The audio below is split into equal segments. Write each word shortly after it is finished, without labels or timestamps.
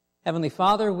Heavenly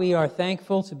Father, we are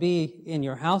thankful to be in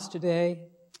your house today.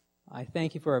 I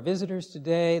thank you for our visitors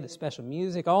today, the special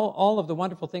music, all of the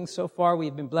wonderful things so far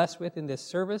we've been blessed with in this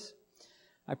service.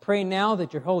 I pray now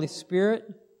that your Holy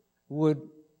Spirit would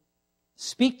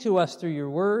speak to us through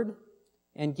your word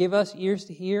and give us ears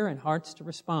to hear and hearts to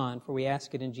respond, for we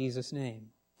ask it in Jesus' name.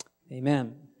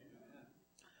 Amen.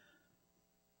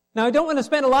 Now, I don't want to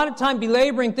spend a lot of time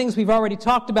belaboring things we've already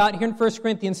talked about here in 1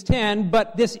 Corinthians 10,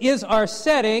 but this is our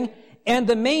setting, and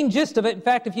the main gist of it, in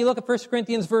fact, if you look at 1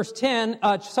 Corinthians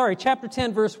chapter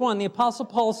 10, verse 1, the Apostle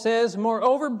Paul says,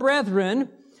 "Moreover, brethren,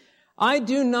 I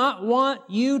do not want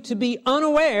you to be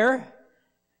unaware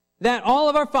that all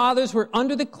of our fathers were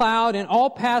under the cloud, and all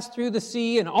passed through the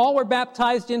sea, and all were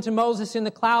baptized into Moses in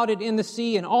the cloud and in the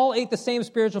sea, and all ate the same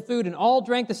spiritual food, and all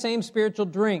drank the same spiritual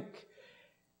drink."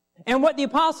 And what the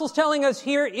apostle's telling us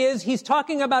here is he's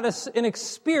talking about an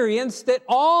experience that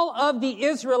all of the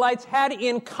Israelites had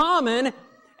in common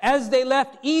as they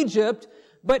left Egypt.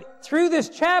 But through this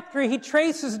chapter, he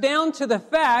traces down to the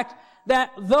fact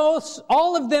that though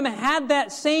all of them had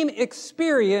that same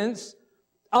experience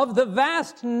of the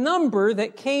vast number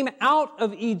that came out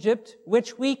of Egypt,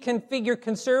 which we can figure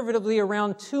conservatively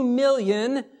around 2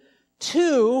 million,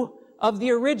 2 of the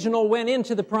original went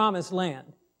into the promised land.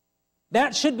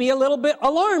 That should be a little bit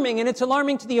alarming, and it's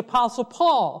alarming to the Apostle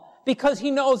Paul because he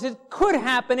knows it could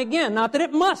happen again, not that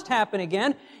it must happen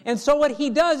again. And so what he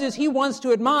does is he wants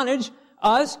to admonish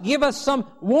us, give us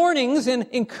some warnings and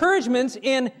encouragements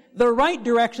in the right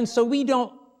direction so we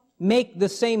don't make the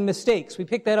same mistakes. We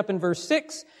pick that up in verse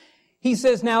 6. He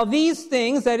says, "Now these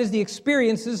things," that is the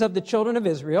experiences of the children of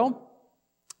Israel,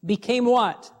 "became"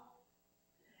 what?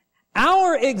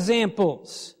 "Our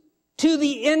examples, to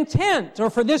the intent," or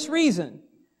for this reason,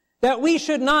 "that we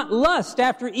should not lust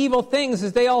after evil things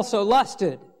as they also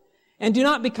lusted, and do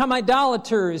not become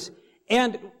idolaters."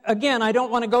 And again, I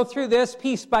don't want to go through this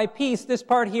piece by piece, this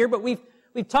part here, but we've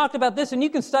talked about this, and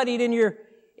you can study it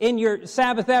in your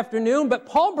Sabbath afternoon. But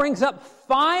Paul brings up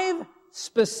 5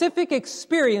 specific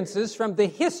experiences from the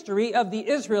history of the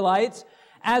Israelites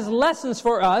as lessons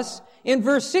for us. In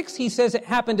verse 6, he says it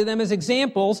happened to them as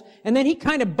examples, and then he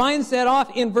kind of binds that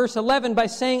off in verse 11 by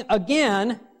saying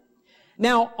again,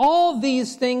 "Now all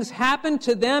these things happened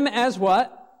to them as"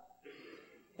 what?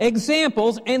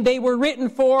 "Examples, and they were written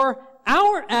for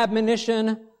our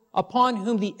admonition, upon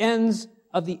whom the ends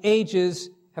of the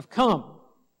ages have come."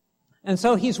 And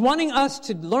so he's wanting us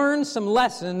to learn some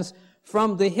lessons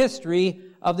from the history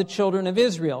of the children of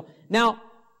Israel. Now,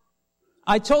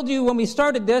 I told you when we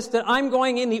started this that I'm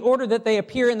going in the order that they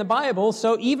appear in the Bible.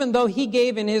 So even though he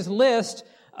gave in his list,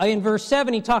 in verse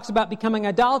 7, he talks about becoming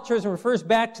idolaters and refers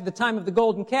back to the time of the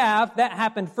golden calf, that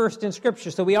happened first in Scripture.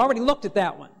 So we already looked at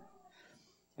that one.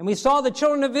 And we saw the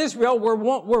children of Israel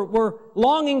were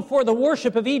longing for the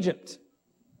worship of Egypt.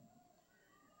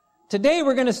 Today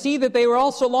we're going to see that they were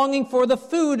also longing for the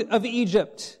food of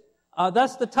Egypt.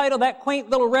 Thus the title of that quaint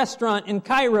little restaurant in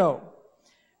Cairo.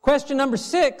 Question number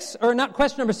 6, or not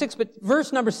question number 6, but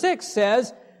verse number 6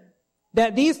 says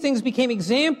that these things became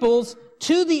examples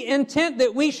to the intent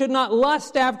that we should not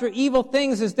lust after evil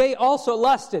things as they also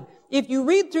lusted. If you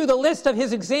read through the list of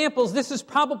his examples, this is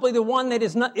probably the one that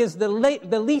is the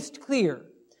least clear.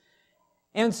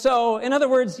 And so, in other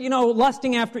words,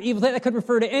 lusting after evil, that could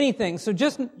refer to anything. So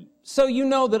just so you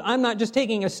know that I'm not just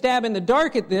taking a stab in the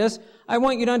dark at this, I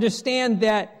want you to understand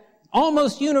that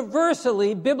almost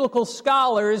universally, biblical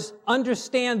scholars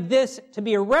understand this to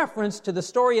be a reference to the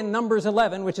story in Numbers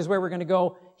 11, which is where we're going to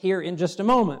go here in just a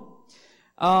moment.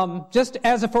 Just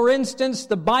as for instance,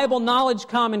 the Bible Knowledge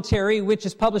Commentary, which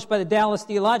is published by the Dallas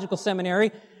Theological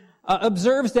Seminary,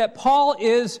 observes that Paul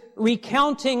is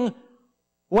recounting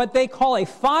what they call a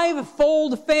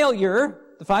 5-fold failure,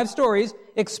 the 5 stories,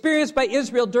 experienced by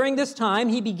Israel during this time.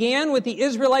 He began with the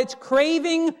Israelites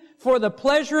craving for the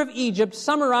pleasure of Egypt,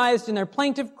 summarized in their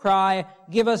plaintive cry,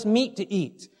 "Give us meat to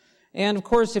eat." And of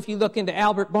course, if you look into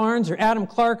Albert Barnes or Adam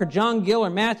Clark or John Gill or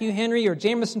Matthew Henry or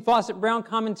Jameson Fawcett Brown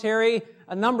commentary,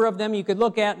 a number of them you could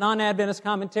look at, non-Adventist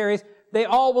commentaries, they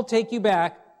all will take you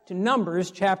back to Numbers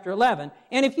chapter 11.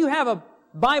 And if you have a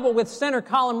Bible with center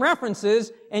column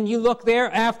references and you look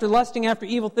there after lusting after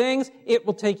evil things, it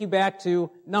will take you back to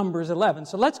Numbers 11.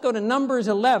 So let's go to Numbers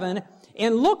 11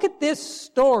 and look at this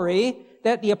story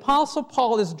that the Apostle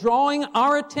Paul is drawing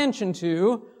our attention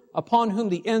to, upon whom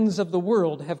the ends of the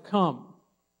world have come.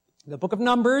 The book of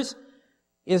Numbers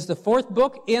is the 4th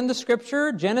book in the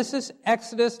Scripture: Genesis,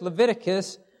 Exodus,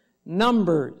 Leviticus,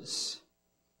 Numbers.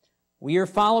 We are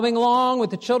following along with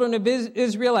the children of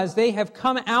Israel as they have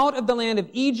come out of the land of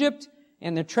Egypt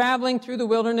and they're traveling through the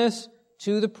wilderness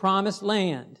to the promised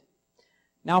land.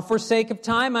 Now, for sake of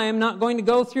time, I am not going to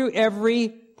go through every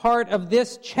part of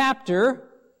this chapter,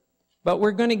 but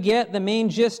we're going to get the main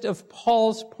gist of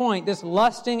Paul's point, this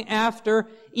lusting after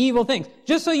evil things.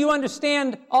 Just so you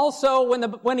understand also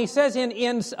when he says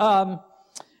in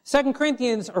 2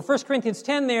 Corinthians or 1 Corinthians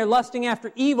 10 there, lusting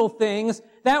after evil things,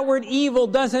 that word evil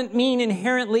doesn't mean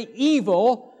inherently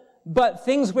evil, but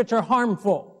things which are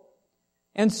harmful.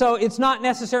 And so it's not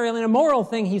necessarily an immoral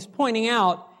thing he's pointing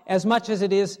out as much as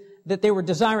it is that they were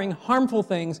desiring harmful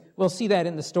things. We'll see that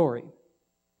in the story.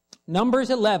 Numbers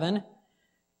 11,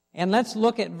 and let's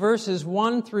look at verses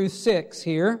 1 through 6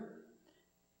 here.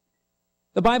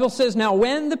 The Bible says, "Now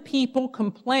when the people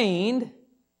complained,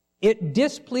 it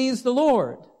displeased the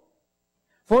Lord.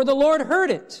 For the Lord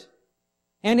heard it,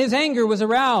 and his anger was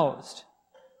aroused.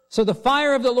 So the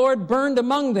fire of the Lord burned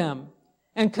among them,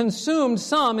 and consumed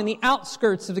some in the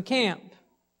outskirts of the camp.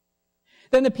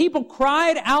 Then the people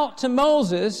cried out to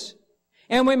Moses,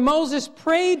 and when Moses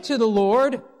prayed to the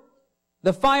Lord,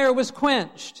 the fire was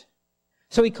quenched.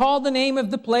 So he called the name of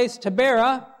the place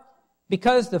Taberah,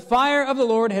 because the fire of the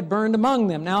Lord had burned among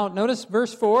them." Now notice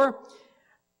verse 4.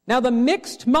 "Now the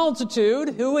mixed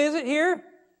multitude," who is it here?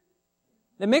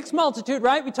 The mixed multitude,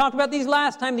 right? We talked about these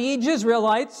last time, the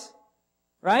Israelites,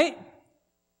 right?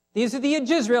 These are the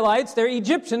Israelites. They're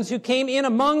Egyptians who came in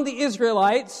among the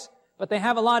Israelites, but they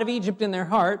have a lot of Egypt in their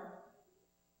heart.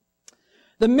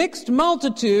 "The mixed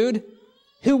multitude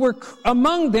who were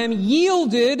among them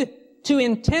yielded to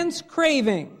intense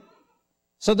craving.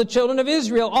 So the children of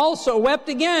Israel also wept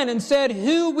again and said,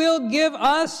 'Who will give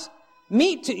us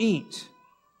meat to eat?'"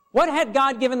 What had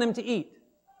God given them to eat?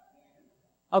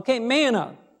 Okay,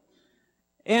 manna.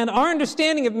 And our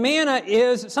understanding of manna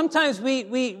is, sometimes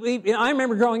I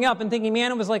remember growing up and thinking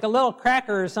manna was like a little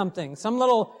cracker or something. It's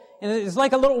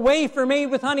like a little wafer made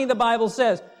with honey, the Bible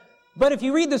says. But if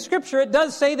you read the scripture, it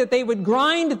does say that they would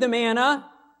grind the manna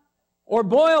or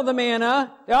boil the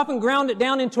manna. They often ground it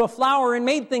down into a flour and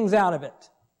made things out of it.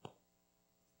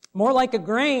 More like a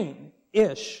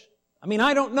grain-ish. I mean,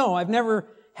 I don't know. I've never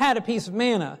had a piece of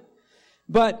manna.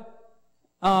 But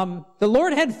the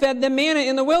Lord had fed them manna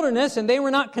in the wilderness, and they were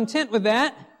not content with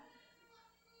that.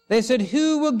 They said,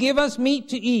 "Who will give us meat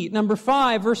to eat?" Number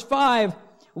 5, verse 5,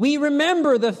 "We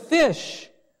remember the fish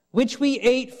which we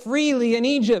ate freely in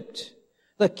Egypt,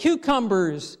 the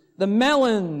cucumbers, the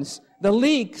melons, the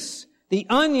leeks, the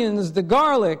onions, the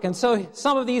garlic." And so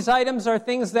some of these items are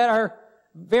things that are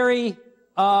very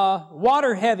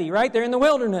water heavy, right? They're in the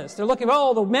wilderness. They're looking,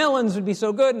 the melons would be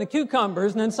so good, and the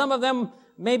cucumbers, and then some of them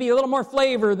maybe a little more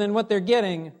flavor than what they're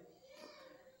getting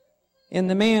in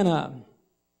the manna.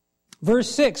 Verse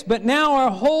 6, "But now our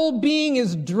whole being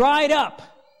is dried up,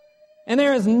 and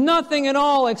there is nothing at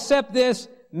all except this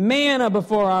manna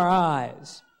before our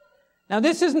eyes." Now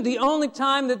this isn't the only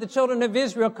time that the children of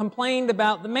Israel complained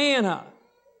about the manna.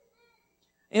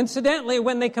 Incidentally,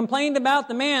 when they complained about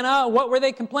the manna, what were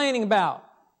they complaining about?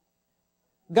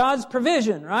 God's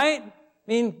provision, right? I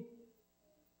mean,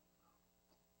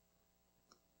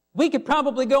 we could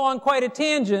probably go on quite a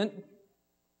tangent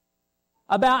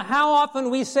about how often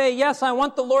we say, yes, I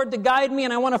want the Lord to guide me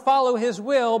and I want to follow His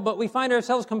will, but we find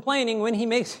ourselves complaining when He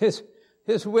makes His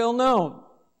will known.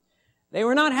 They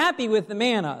were not happy with the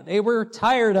manna. They were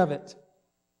tired of it.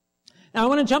 Now I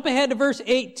want to jump ahead to verse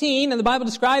 18, and the Bible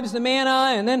describes the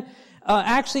manna and then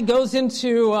actually goes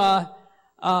into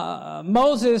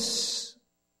Moses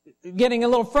getting a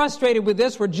little frustrated with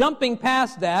this. We're jumping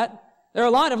past that. There are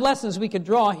a lot of lessons we could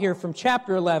draw here from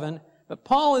chapter 11, but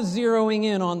Paul is zeroing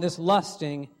in on this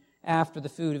lusting after the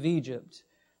food of Egypt.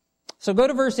 So go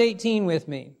to verse 18 with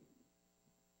me.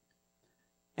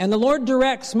 "And the Lord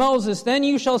directs Moses, 'Then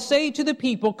you shall say to the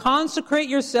people, consecrate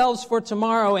yourselves for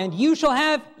tomorrow, and you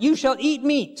shall eat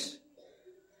meat.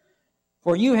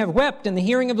 For you have wept in the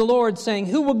hearing of the Lord, saying,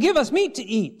 Who will give us meat to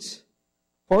eat?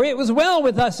 For it was well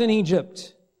with us in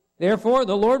Egypt. Therefore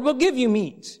the Lord will give you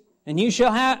meat, and you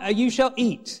shall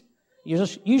eat.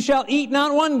 You shall eat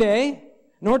not 1 day,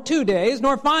 nor 2 days,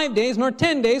 nor 5 days, nor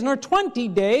 10 days, nor 20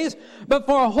 days, but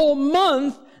for a whole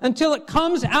month, until it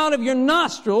comes out of your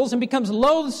nostrils and becomes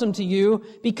loathsome to you,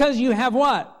 because you have"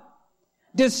 what?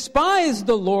 "Despised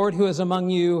the Lord who is among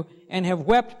you, and have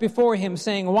wept before Him,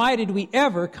 saying, Why did we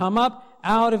ever come up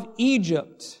out of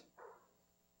Egypt?"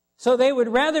 So they would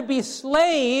rather be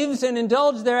slaves and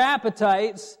indulge their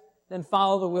appetites than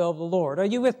follow the will of the Lord. Are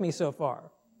you with me so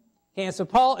far? Okay, and so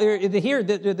Paul, here,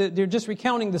 they're just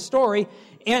recounting the story.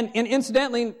 And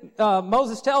incidentally,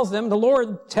 Moses tells them, the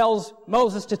Lord tells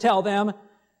Moses to tell them,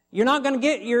 you're not going to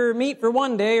get your meat for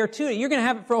 1 day or 2 days. You're going to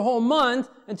have it for a whole month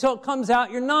until it comes out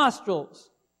your nostrils.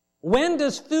 When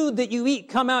does food that you eat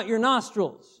come out your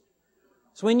nostrils?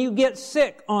 It's when you get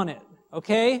sick on it,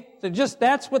 okay? So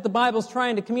that's what the Bible's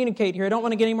trying to communicate here. I don't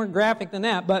want to get any more graphic than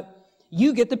that, but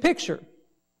you get the picture.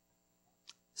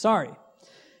 Sorry.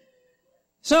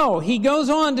 So, he goes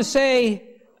on to say,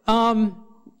 of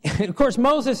course,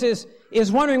 Moses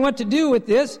is wondering what to do with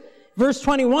this. Verse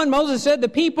 21, Moses said, the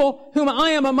people whom I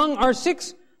am among are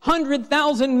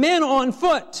 600,000 men on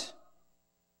foot.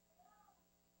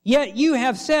 Yet you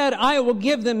have said, I will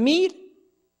give them meat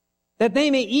that they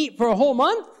may eat for a whole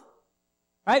month.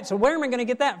 Right? So where am I going to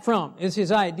get that from, is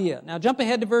his idea. Now jump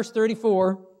ahead to verse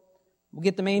 34. We'll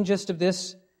get the main gist of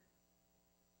this.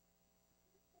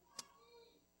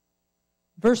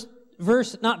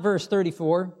 Not verse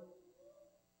 34.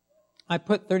 I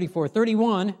put 34.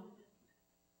 31.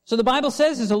 So the Bible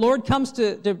says, as the Lord comes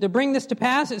to bring this to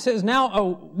pass, it says, now a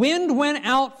wind went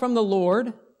out from the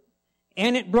Lord,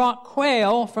 and it brought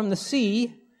quail from the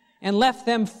sea, and left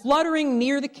them fluttering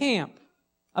near the camp,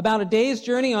 about a day's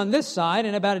journey on this side,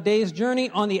 and about a day's journey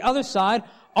on the other side,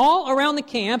 all around the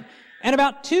camp, and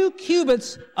about 2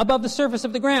 cubits above the surface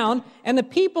of the ground. And the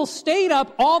people stayed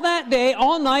up all that day,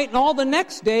 all night, and all the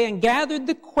next day, and gathered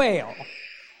the quail.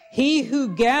 He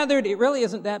who gathered, it really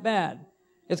isn't that bad.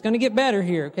 It's going to get better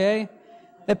here, okay?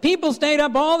 The people stayed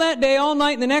up all that day, all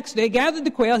night, and the next day, gathered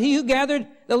the quail. He who gathered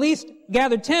the least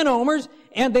gathered 10 omers,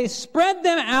 and they spread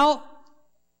them out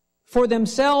for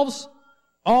themselves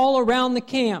all around the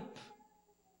camp.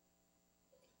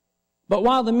 But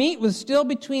while the meat was still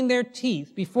between their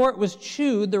teeth, before it was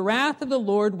chewed, the wrath of the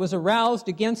Lord was aroused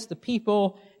against the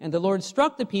people, and the Lord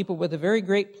struck the people with a very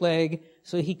great plague.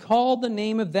 So he called the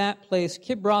name of that place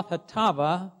Kibroth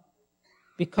Hattava,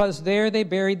 because there they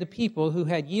buried the people who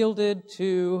had yielded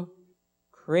to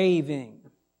craving.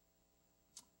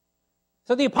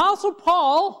 So the Apostle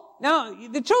Paul, now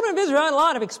the children of Israel had a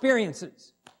lot of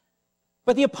experiences.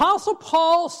 But the Apostle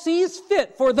Paul sees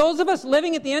fit for those of us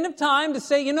living at the end of time to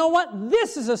say, you know what?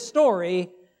 This is a story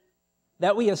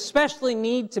that we especially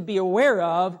need to be aware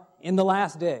of in the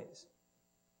last days.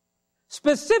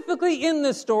 Specifically in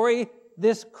this story,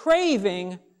 this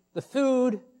craving the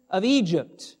food of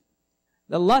Egypt.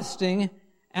 The lusting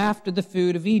after the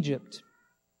food of Egypt.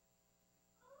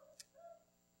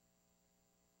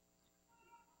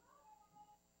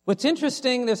 What's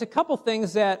interesting, there's a couple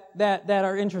things that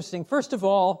are interesting. First of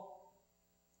all,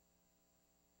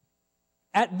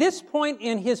 at this point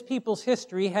in his people's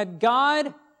history, had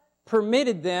God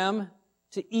permitted them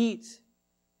to eat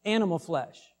animal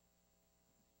flesh?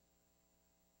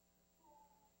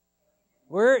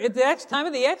 We're at the time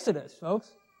of the Exodus,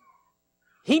 folks.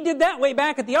 He did that way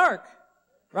back at the ark,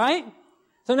 right?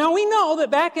 So now we know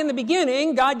that back in the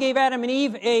beginning, God gave Adam and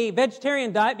Eve a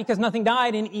vegetarian diet because nothing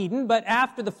died in Eden. But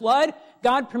after the flood,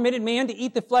 God permitted man to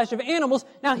eat the flesh of animals.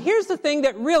 Now here's the thing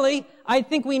that really I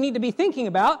think we need to be thinking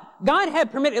about. God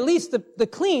had permitted, at least the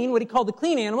clean, what he called the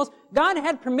clean animals, God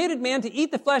had permitted man to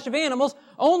eat the flesh of animals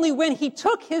only when he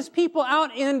took his people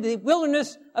out in the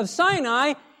wilderness of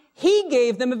Sinai, he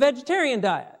gave them a vegetarian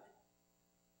diet.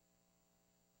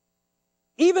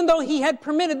 Even though he had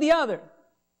permitted the other.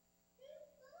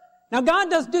 Now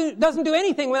God doesn't do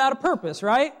anything without a purpose,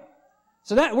 right?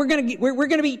 So that we're going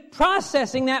to be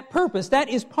processing that purpose. That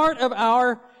is part of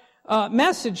our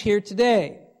message here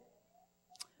today.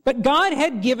 But God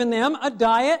had given them a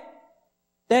diet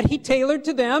that he tailored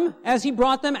to them as he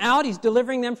brought them out. He's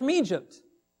delivering them from Egypt.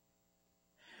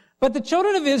 But the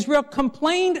children of Israel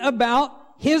complained about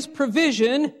his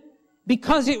provision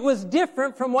because it was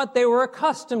different from what they were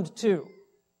accustomed to.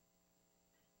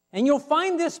 And you'll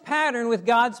find this pattern with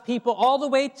God's people all the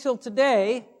way till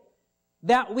today,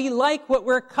 that we like what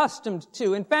we're accustomed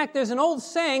to. In fact, there's an old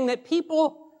saying that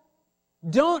people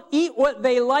don't eat what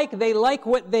they like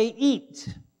what they eat.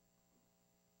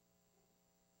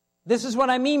 This is what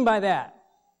I mean by that.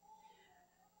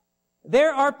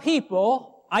 There are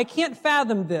people, I can't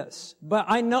fathom this, but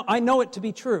I know it to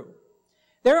be true.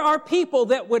 There are people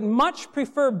that would much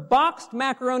prefer boxed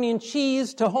macaroni and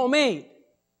cheese to homemade,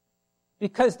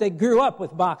 because they grew up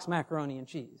with boxed macaroni and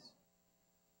cheese.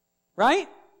 Right?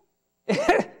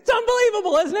 It's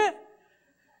unbelievable, isn't it?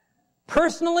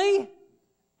 Personally,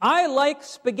 I like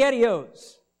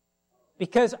SpaghettiOs.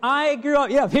 Because I grew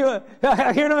up, people,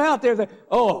 I hear them out there,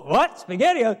 oh, what?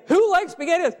 SpaghettiOs? Who likes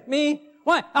SpaghettiOs? Me.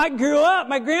 Why? I grew up,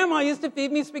 my grandma used to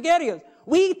feed me SpaghettiOs.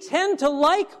 We tend to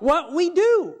like what we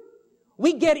do.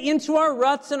 We get into our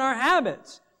ruts and our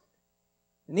habits.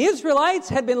 And the Israelites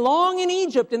had been long in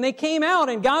Egypt, and they came out,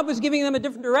 and God was giving them a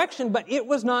different direction, but it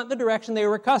was not the direction they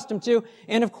were accustomed to,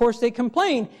 and of course they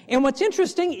complained. And what's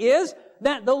interesting is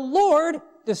that the Lord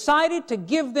decided to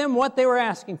give them what they were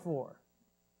asking for.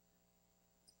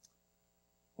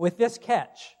 With this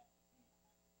catch.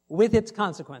 with its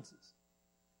consequences.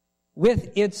 With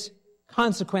its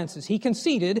consequences. He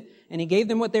conceded, and he gave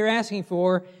them what they were asking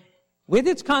for, with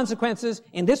its consequences,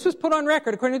 and this was put on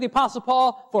record, according to the Apostle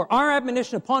Paul, for our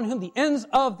admonition upon whom the ends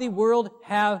of the world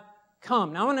have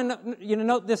come. Now, I want you to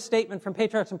note this statement from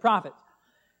Patriarchs and Prophets.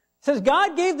 It says,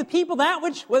 God gave the people that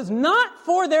which was not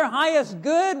for their highest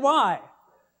good. Why?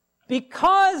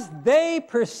 Because they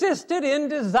persisted in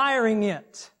desiring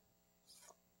it.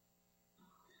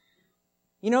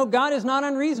 You know, God is not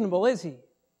unreasonable, is He?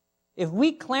 If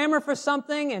we clamor for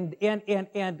something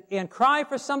and cry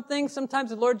for something, sometimes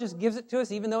the Lord just gives it to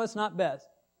us even though it's not best.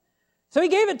 So He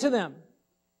gave it to them.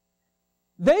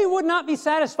 They would not be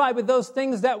satisfied with those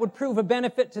things that would prove a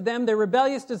benefit to them. Their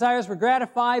rebellious desires were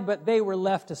gratified, but they were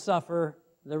left to suffer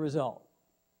the result.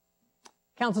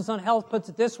 Counsels on Health puts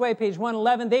it this way, page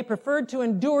 111, they preferred to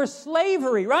endure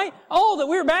slavery, right? Oh, that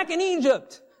we were back in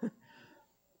Egypt.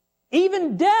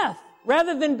 Even death,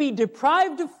 rather than be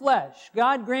deprived of flesh.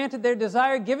 God granted their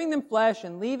desire, giving them flesh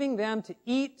and leaving them to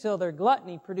eat till their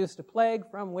gluttony produced a plague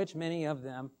from which many of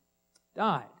them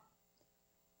died.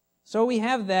 So we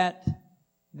have that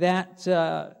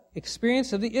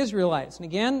experience of the Israelites. And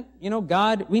again, we know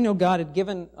God had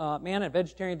given man a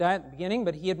vegetarian diet at the beginning,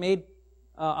 but He had made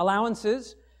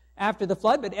allowances after the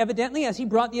flood. But evidently, as He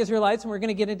brought the Israelites, and we're going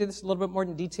to get into this a little bit more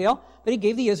in detail, but He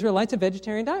gave the Israelites a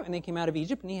vegetarian diet when they came out of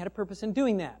Egypt, and He had a purpose in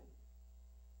doing that.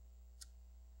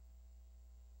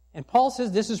 And Paul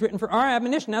says this is written for our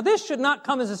admonition. Now, this should not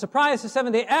come as a surprise to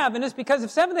Seventh-day Adventists, because if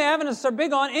Seventh-day Adventists are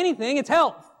big on anything, it's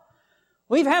health.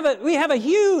 We have a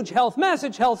huge health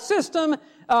message, health system.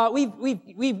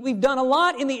 We've done a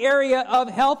lot in the area of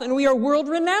health, and we are world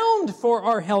renowned for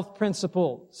our health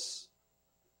principles.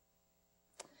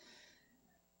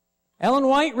 Ellen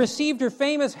White received her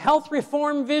famous health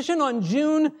reform vision on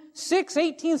June 6,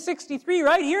 1863,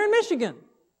 right here in Michigan,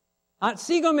 at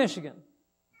Otsego, Michigan.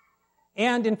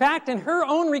 And in fact, in her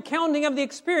own recounting of the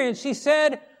experience, she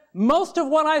said, most of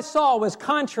what I saw was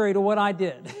contrary to what I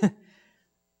did.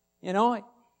 And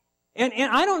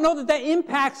I don't know that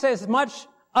impacts us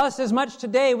as much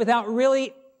today without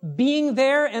really being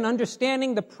there and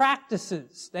understanding the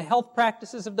practices, the health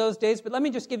practices of those days. But let me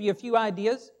just give you a few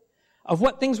ideas of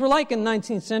what things were like in the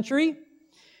 19th century.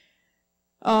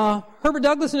 Herbert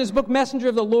Douglass in his book, Messenger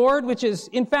of the Lord, which is,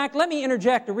 in fact, let me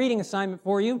interject a reading assignment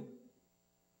for you.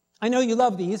 I know you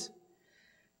love these.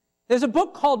 There's a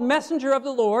book called Messenger of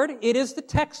the Lord. It is the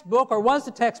textbook, or was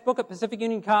the textbook at Pacific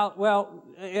Union College,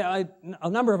 a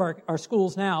number of our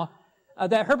schools now,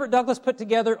 that Herbert Douglass put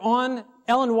together on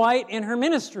Ellen White and her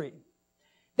ministry.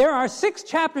 There are 6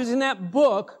 chapters in that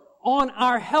book on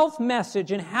our health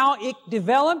message and how it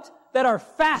developed that are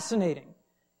fascinating.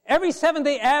 Every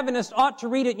Seventh-day Adventist ought to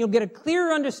read it, and you'll get a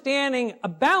clear understanding, a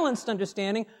balanced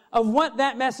understanding of what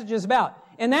that message is about.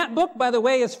 And that book, by the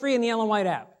way, is free in the Ellen White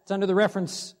app. It's under the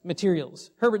reference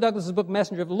materials. Herbert Douglass' book,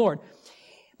 Messenger of the Lord.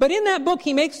 But in that book,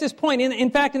 he makes this point.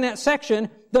 In fact, in that section,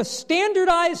 the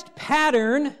standardized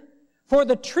pattern for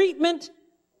the treatment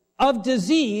of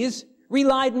disease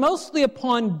relied mostly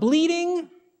upon bleeding,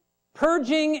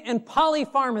 purging, and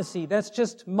polypharmacy. That's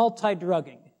just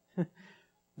multi-drugging.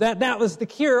 That was the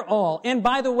cure-all. And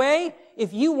by the way,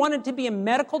 if you wanted to be a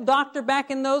medical doctor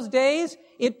back in those days,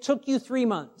 it took you 3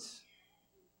 months.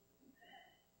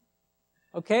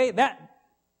 Okay, that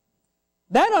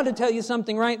ought to tell you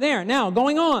something right there. Now,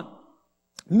 going on.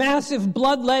 Massive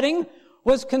bloodletting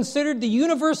was considered the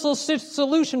universal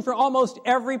solution for almost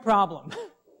every problem.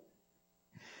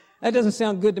 That doesn't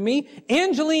sound good to me.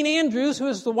 Angeline Andrews, who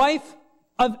is the wife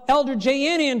of Elder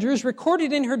J.N. Andrews,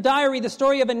 recorded in her diary the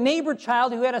story of a neighbor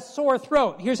child who had a sore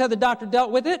throat. Here's how the doctor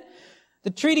dealt with it. The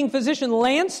treating physician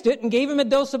lanced it and gave him a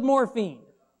dose of morphine,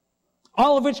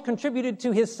 all of which contributed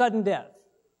to his sudden death.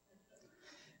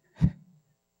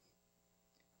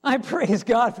 I praise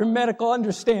God for medical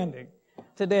understanding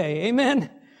today. Amen.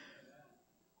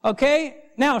 Okay.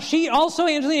 Now, she also,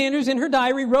 Angeline Andrews, in her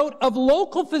diary, wrote of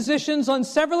local physicians on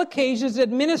several occasions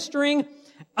administering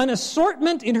an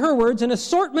assortment, in her words, an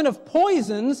assortment of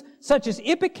poisons such as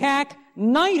ipecac,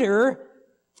 niter,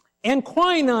 and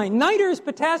quinine. Niter is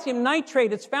potassium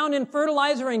nitrate. It's found in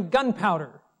fertilizer and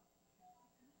gunpowder.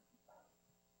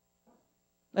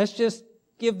 Let's just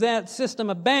give that system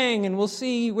a bang and we'll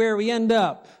see where we end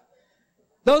up.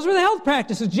 Those were the health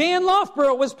practices. J.N.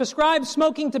 Loughborough was prescribed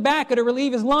smoking tobacco to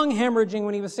relieve his lung hemorrhaging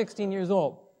when he was 16 years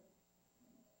old.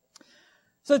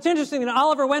 So it's interesting that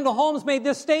Oliver Wendell Holmes made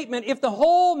this statement: if the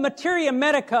whole materia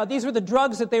medica, these were the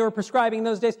drugs that they were prescribing in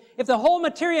those days, if the whole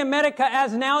materia medica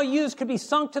as now used could be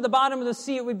sunk to the bottom of the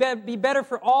sea, it would be better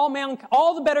for all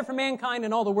the better for mankind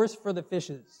and all the worse for the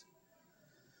fishes.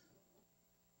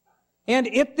 And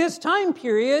at this time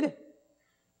period,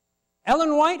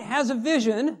 Ellen White has a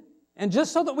vision, and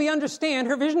just so that we understand,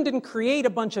 her vision didn't create a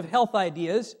bunch of health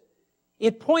ideas.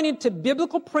 It pointed to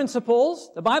biblical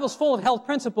principles, the Bible's full of health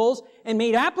principles, and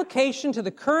made application to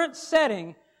the current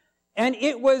setting. And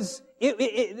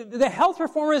the health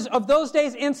reformers of those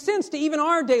days, and since to even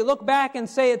our day, look back and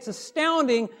say it's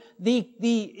astounding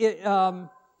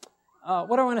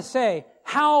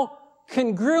how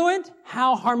congruent,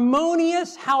 how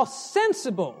harmonious, how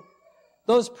sensible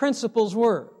those principles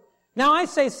were. Now, I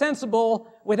say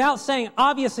sensible without saying,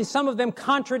 obviously, some of them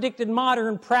contradicted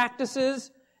modern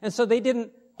practices, and so they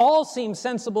didn't all seem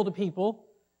sensible to people.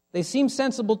 They seem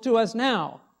sensible to us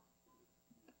now.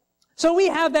 So we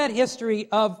have that history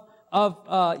of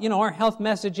our health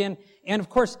message, and of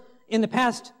course, in the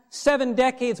past 7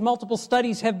 decades, multiple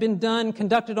studies have been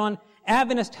conducted on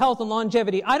Adventist health and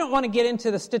longevity. I don't want to get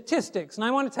into the statistics, and I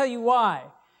want to tell you why.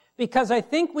 Because I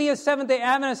think we as Seventh-day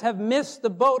Adventists have missed the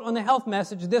boat on the health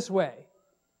message this way.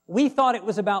 We thought it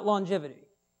was about longevity.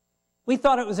 We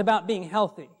thought it was about being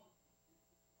healthy,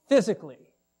 physically,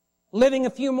 living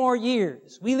a few more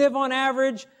years. We live on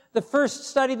average, the first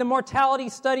study, the mortality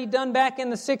study done back in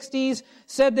the 60s,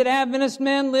 said that Adventist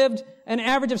men lived an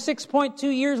average of 6.2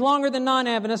 years longer than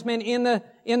non-Adventist men in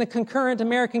the concurrent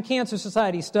American Cancer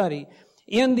Society study.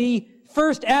 In the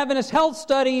first Adventist health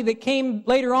study that came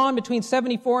later on between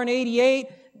 74 and 88,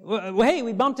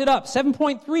 we bumped it up,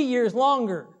 7.3 years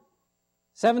longer.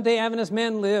 Seventh-day Adventist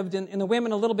men lived, and the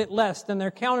women a little bit less than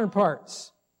their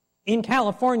counterparts in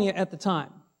California at the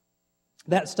time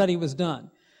that study was done.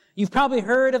 You've probably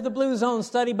heard of the Blue Zone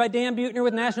study by Dan Buettner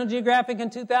with National Geographic in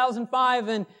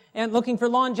 2005 and looking for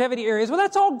longevity areas. Well,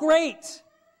 that's all great.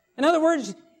 In other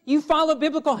words, you follow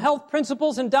biblical health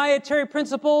principles and dietary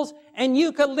principles, and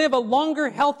you could live a longer,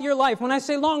 healthier life. When I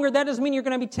say longer, that doesn't mean you're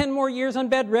going to be 10 more years on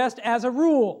bed rest as a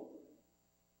rule.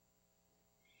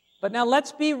 But now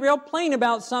let's be real plain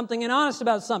about something and honest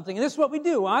about something. And this is what we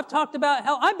do. I've talked about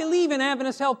health. I believe in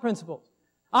Adventist health principles.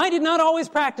 I did not always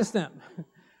practice them.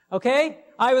 Okay?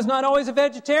 I was not always a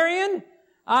vegetarian.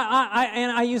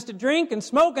 I used to drink and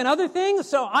smoke and other things,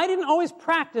 so I didn't always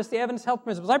practice the Adventist health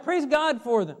principles. I praise God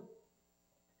for them.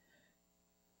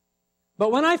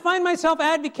 But when I find myself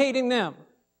advocating them,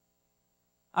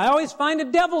 I always find a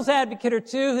devil's advocate or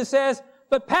two who says,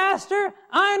 but Pastor,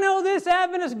 I know this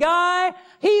Adventist guy,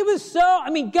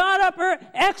 got up,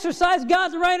 exercised,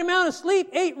 got the right amount of sleep,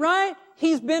 ate right,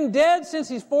 he's been dead since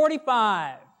he's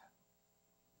 45.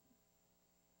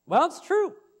 Well, it's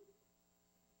true.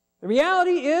 The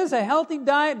reality is a healthy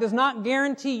diet does not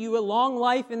guarantee you a long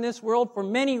life in this world for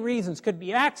many reasons. Could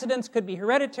be accidents, could be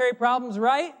hereditary problems,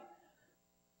 right?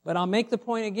 But I'll make the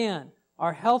point again.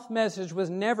 Our health message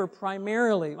was never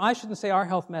primarily, I shouldn't say our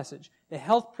health message, the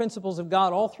health principles of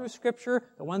God all through Scripture,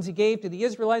 the ones He gave to the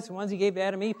Israelites, the ones He gave to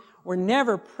Adam and Eve, were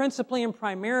never principally and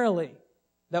primarily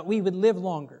that we would live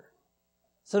longer.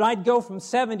 So that I'd go from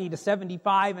 70 to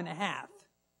 75 and a half.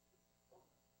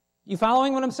 You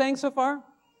following what I'm saying so far?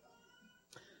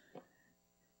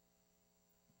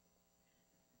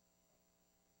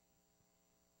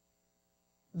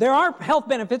 There are health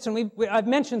benefits, and I've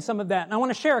mentioned some of that. And I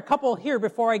want to share a couple here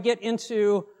before I get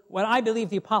into what I believe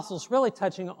the apostles really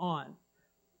touching on,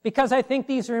 because I think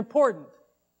these are important.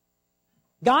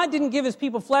 God didn't give His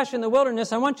people flesh in the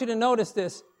wilderness. I want you to notice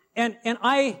this. And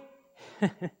let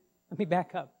me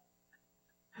back up.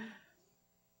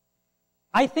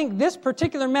 I think this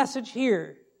particular message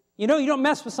here, you don't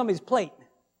mess with somebody's plate,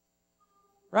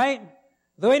 right?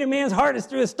 The way to man's heart is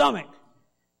through his stomach.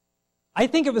 I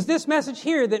think it was this message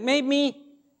here that made me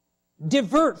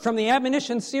divert from the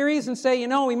admonition series and say,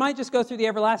 we might just go through the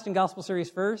everlasting gospel series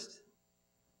first.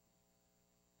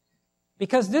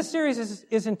 Because this series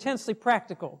is intensely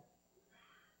practical.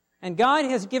 And God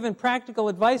has given practical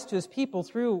advice to His people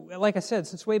through, like I said,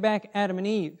 since way back Adam and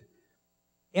Eve.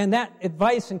 And that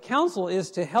advice and counsel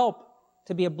is to help,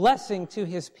 to be a blessing to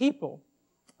His people.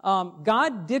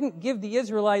 God didn't give the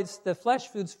Israelites the flesh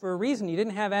foods for a reason. He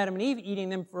didn't have Adam and Eve eating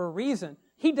them for a reason.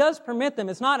 He does permit them.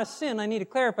 It's not a sin, I need to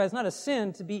clarify, it's not a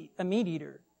sin to be a meat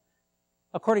eater,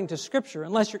 according to Scripture,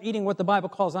 unless you're eating what the Bible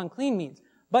calls unclean meats.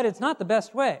 But it's not the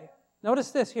best way. Notice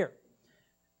this here.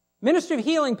 Ministry of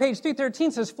Healing, page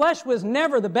 313, says flesh was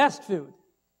never the best food,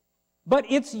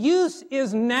 but its use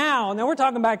is now we're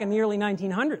talking back in the early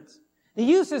 1900s. The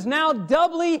use is now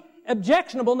doubly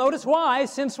objectionable. Notice why,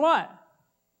 since what?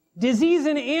 Disease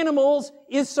in animals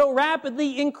is so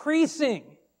rapidly increasing.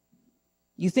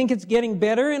 You think it's getting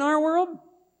better in our world?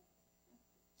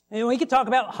 And we could talk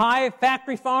about high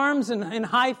factory farms and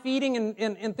high feeding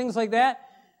and things like that.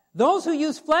 Those who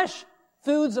use flesh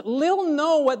foods little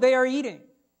know what they are eating.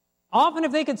 Often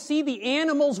if they could see the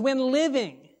animals when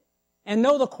living and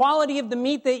know the quality of the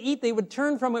meat they eat, they would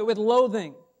turn from it with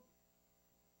loathing.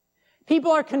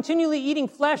 People are continually eating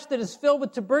flesh that is filled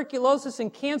with tuberculosis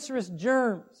and cancerous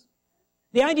germs.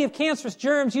 The idea of cancerous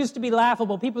germs used to be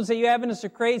laughable. People say, you Adventists are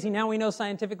crazy. Now we know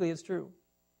scientifically it's true.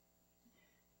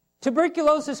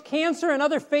 Tuberculosis, cancer, and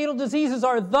other fatal diseases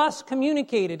are thus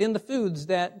communicated in the foods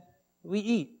that we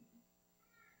eat.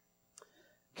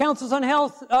 Counsels on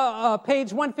Health,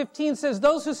 page 115 says,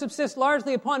 those who subsist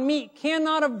largely upon meat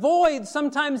cannot avoid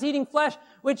sometimes eating flesh,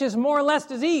 which is more or less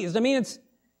diseased. I mean,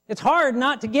 it's hard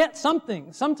not to get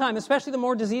something, sometimes, especially the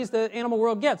more disease the animal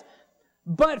world gets.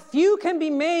 But few can be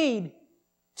made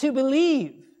to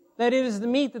believe that it is the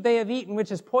meat that they have eaten which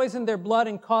has poisoned their blood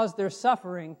and caused their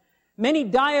suffering. Many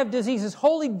die of diseases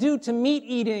wholly due to meat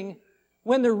eating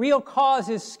when the real cause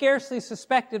is scarcely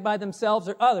suspected by themselves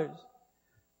or others.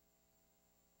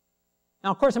 Now,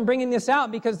 of course, I'm bringing this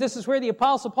out because this is where the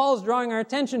Apostle Paul is drawing our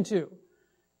attention to.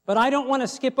 But I don't want to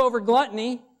skip over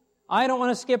gluttony. I don't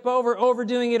want to skip over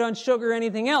overdoing it on sugar or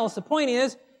anything else. The point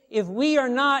is, if we are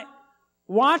not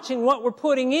watching what we're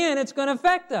putting in, it's going to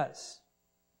affect us.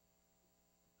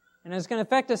 And it's going to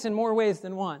affect us in more ways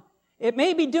than one. It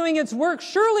may be doing its work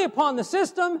surely upon the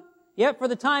system, yet for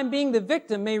the time being the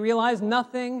victim may realize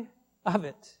nothing of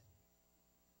it.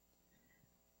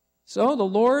 So the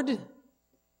Lord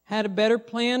had a better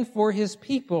plan for His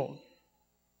people.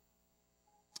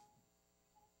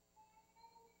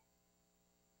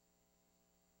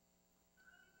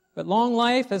 But long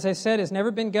life, as I said, has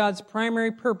never been God's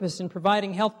primary purpose in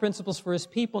providing health principles for His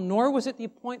people, nor was it the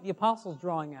point the apostles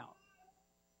drawing out.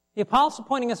 The apostle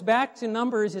pointing us back to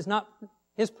Numbers is not,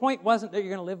 his point wasn't that you're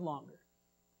going to live longer.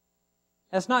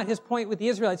 That's not his point with the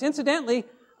Israelites. Incidentally,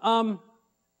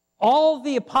 all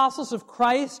the apostles of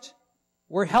Christ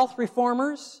were health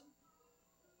reformers.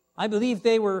 I believe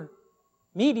they were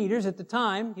meat eaters at the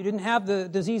time. You didn't have the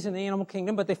disease in the animal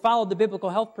kingdom, but they followed the biblical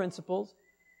health principles.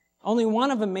 Only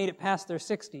one of them made it past their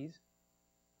 60s.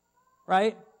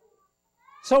 Right?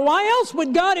 So why else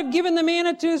would God have given the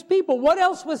manna to His people? What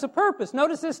else was the purpose?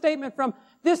 Notice this statement from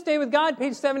This Day with God,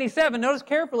 page 77. Notice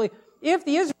carefully. If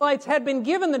the Israelites had been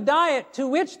given the diet to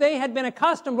which they had been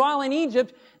accustomed while in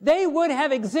Egypt, they would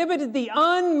have exhibited the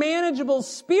unmanageable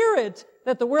spirit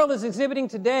that the world is exhibiting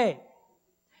today.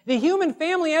 The human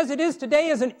family as it is today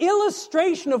is an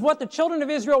illustration of what the children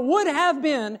of Israel would have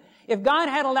been if God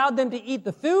had allowed them to eat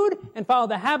the food and follow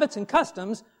the habits and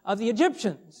customs of the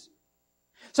Egyptians.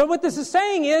 So what this is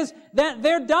saying is that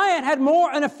their diet had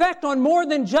an effect on more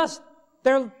than just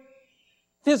their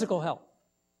physical health.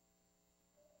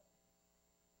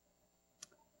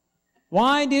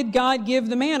 Why did God give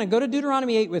the manna? Go to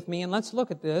Deuteronomy 8 with me and let's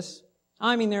look at this.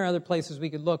 I mean, there are other places we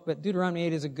could look, but Deuteronomy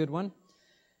 8 is a good one.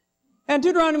 And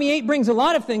Deuteronomy 8 brings a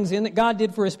lot of things in that God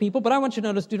did for His people, but I want you to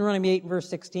notice Deuteronomy 8 verse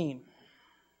 16.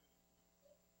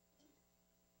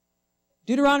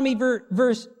 Deuteronomy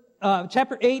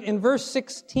chapter 8 and verse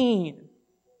 16.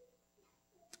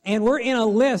 And we're in a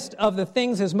list of the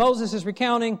things as Moses is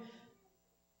recounting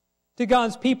to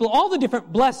God's people, all the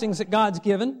different blessings that God's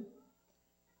given.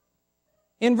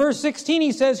 In verse 16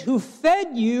 he says, who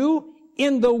fed you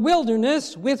in the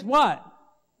wilderness with what?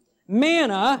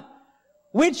 Manna,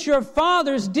 which your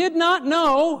fathers did not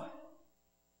know,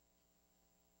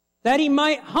 that He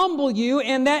might humble you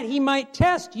and that He might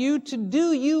test you to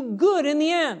do you good in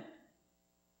the end.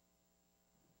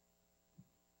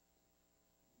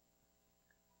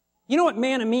 You know what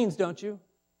manna means, don't you?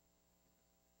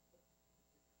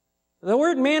 The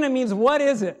word manna means, what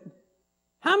is it?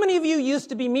 How many of you used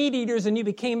to be meat eaters and you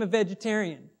became a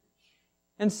vegetarian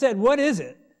and said, what is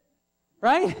it?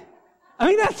 Right? I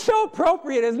mean, that's so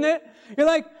appropriate, isn't it? You're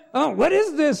like, oh, what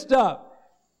is this stuff?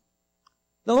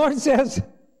 The Lord says,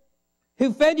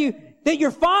 who fed you that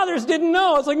your fathers didn't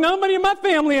know. It's like nobody in my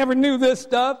family ever knew this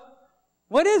stuff.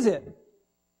 What is it?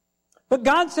 But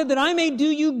God said that I may do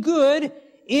you good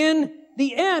in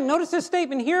the end. Notice this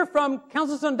statement here from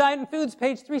Counsels on Diet and Foods,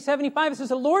 page 375. It says,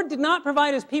 the Lord did not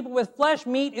provide His people with flesh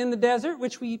meat in the desert,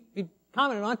 which we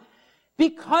commented on,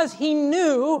 because He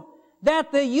knew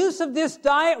that the use of this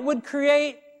diet would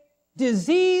create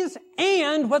disease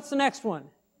and, what's the next one?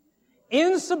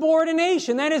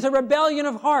 Insubordination. That is a rebellion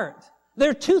of heart. There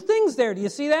are two things there. Do you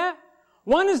see that?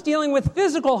 One is dealing with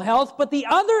physical health, but the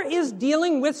other is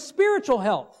dealing with spiritual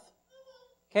health.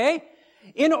 Okay?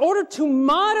 In order to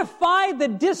modify the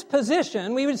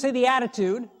disposition, we would say the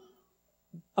attitude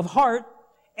of heart,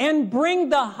 and bring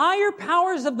the higher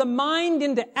powers of the mind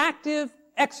into active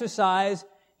exercise,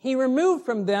 He removed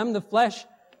from them the flesh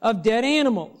of dead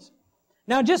animals.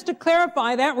 Now, just to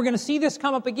clarify that, we're going to see this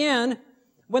come up again.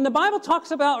 when the Bible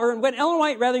talks about, or when Ellen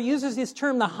White rather uses this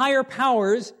term, the higher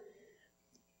powers,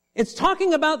 it's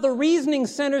talking about the reasoning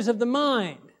centers of the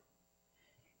mind.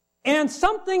 And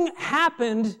something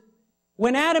happened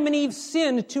when Adam and Eve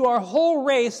sinned to our whole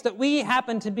race that we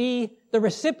happen to be the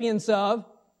recipients of.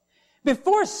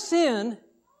 Before sin,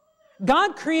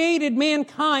 God created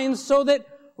mankind so that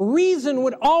reason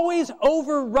would always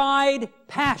override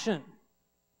passion.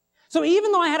 So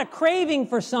even though I had a craving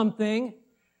for something,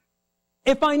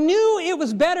 if I knew it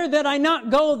was better that I not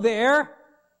go there,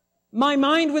 my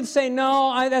mind would say,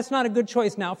 no, that's not a good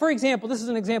choice now. For example, this is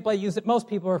an example I use that most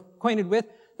people are acquainted with.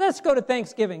 Let's go to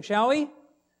Thanksgiving, shall we?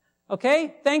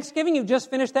 Okay, Thanksgiving, you've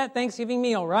just finished that Thanksgiving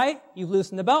meal, right? You've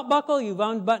loosened the belt buckle, you've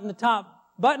unbuttoned the top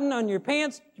button on your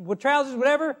pants, trousers,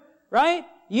 whatever, right?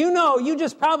 You know you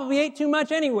just probably ate too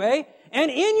much anyway.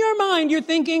 And in your mind, you're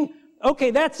thinking,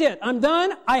 okay, that's it. I'm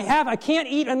done. I can't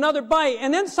eat another bite.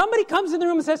 And then somebody comes in the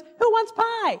room and says, who wants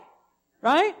pie?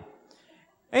 Right?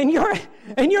 And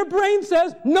your brain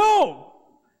says, no.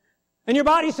 And your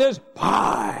body says,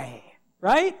 pie.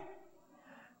 Right?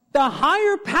 The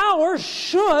higher power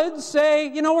should say,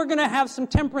 we're going to have some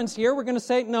temperance here. We're going to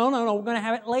say, no, we're going to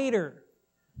have it later.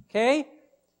 Okay?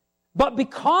 But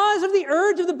because of the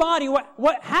urge of the body,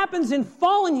 what happens in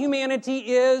fallen humanity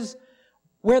is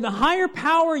where the higher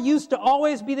power used to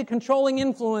always be the controlling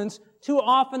influence, too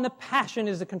often the passion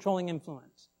is the controlling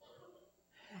influence.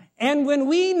 And when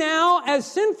we now, as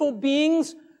sinful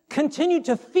beings, continue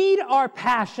to feed our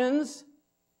passions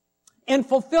and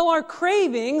fulfill our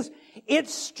cravings, it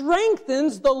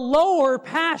strengthens the lower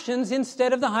passions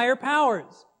instead of the higher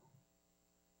powers.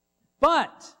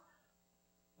 But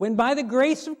when by the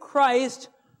grace of Christ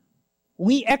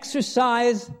we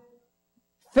exercise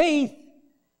faith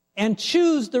and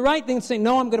choose the right thing and say,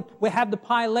 no, I'm going to have the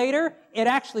pie later, it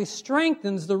actually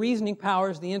strengthens the reasoning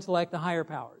powers, the intellect, the higher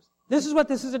powers. This is what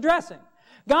this is addressing.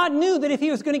 God knew that if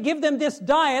He was going to give them this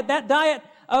diet, that diet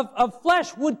of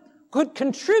flesh could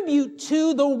contribute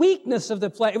to the weakness of the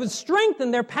flesh. It would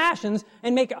strengthen their passions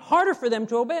and make it harder for them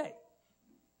to obey.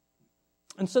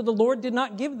 And so the Lord did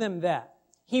not give them that.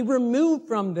 He removed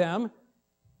from them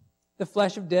the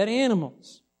flesh of dead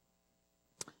animals.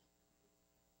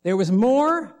 There was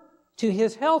more to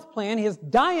His health plan, His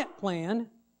diet plan.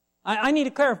 I need to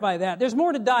clarify that. There's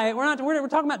more to diet. We're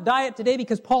talking about diet today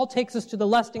because Paul takes us to the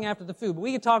lusting after the food. But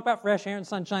we can talk about fresh air and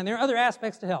sunshine. There are other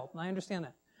aspects to health, and I understand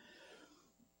that.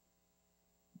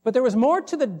 But there was more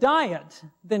to the diet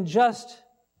than just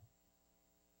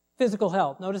physical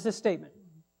health. Notice this statement.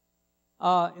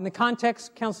 In the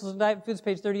context, Counsels on Diet and Foods,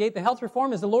 page 38, the health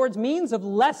reform is the Lord's means of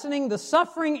lessening the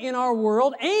suffering in our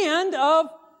world and of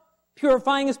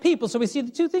purifying His people. So we see the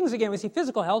two things again. We see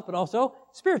physical health, but also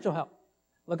spiritual health.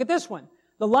 Look at this one.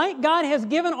 The light God has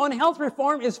given on health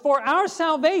reform is for our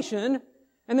salvation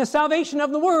and the salvation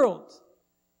of the world.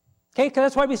 Okay, because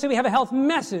that's why we say we have a health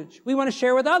message. We want to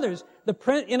share with others.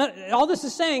 All this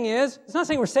is saying is, it's not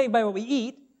saying we're saved by what we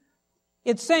eat.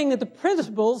 It's saying that the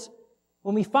principles,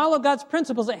 when we follow God's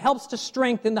principles, it helps to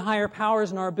strengthen the higher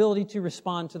powers and our ability to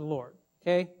respond to the Lord.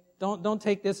 Okay? Don't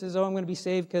take this as, I'm going to be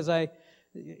saved because I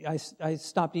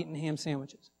stopped eating ham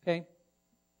sandwiches. Okay?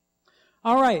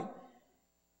 All right.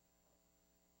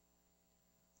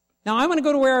 Now I want to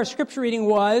go to where our scripture reading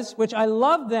was, which I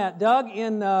love that, Doug,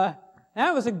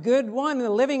 that was a good one. The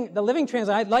Living Translation.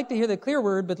 I'd like to hear the clear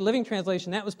word, but the Living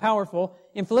Translation, that was powerful.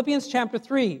 In Philippians chapter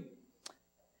 3.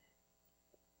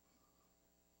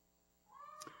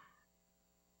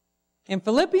 In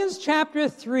Philippians chapter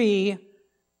 3,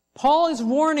 Paul is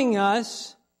warning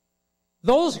us,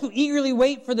 those who eagerly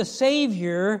wait for the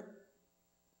Savior,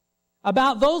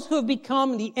 about those who have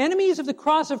become the enemies of the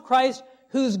cross of Christ,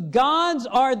 whose gods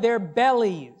are their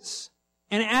bellies.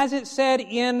 And as it said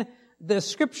in the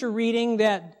scripture reading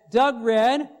that Doug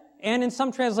read, and in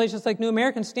some translations like New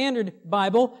American Standard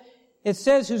Bible, it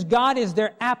says whose God is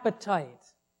their appetite.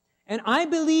 And I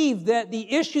believe that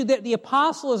the issue that the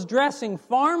apostle is addressing,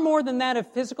 far more than that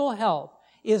of physical health,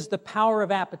 is the power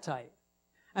of appetite.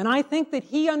 And I think that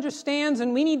he understands,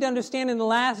 and we need to understand in the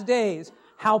last days,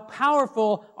 how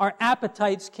powerful our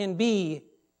appetites can be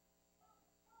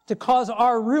to cause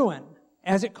our ruin,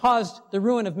 as it caused the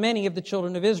ruin of many of the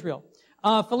children of Israel.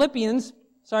 Philippians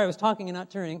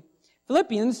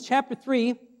chapter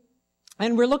 3,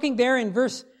 and we're looking there in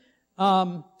verse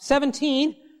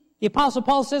 17. The Apostle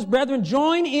Paul says, "Brethren,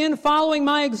 join in following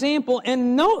my example,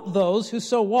 and note those who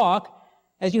so walk,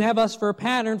 as you have us for a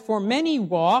pattern, for many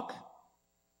walk,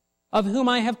 of whom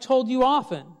I have told you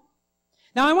often."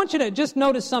 Now I want you to just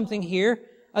notice something here.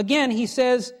 Again, he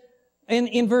says,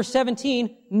 in verse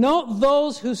 17, note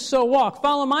those who so walk.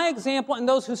 Follow my example, and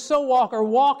those who so walk or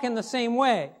walk in the same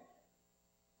way.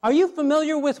 Are you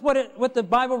familiar with what the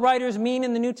Bible writers mean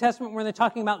in the New Testament when they're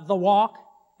talking about the walk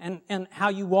and how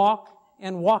you walk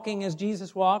and walking as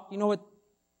Jesus walked? You know what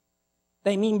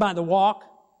they mean by the walk?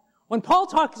 When Paul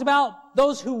talks about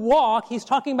those who walk, he's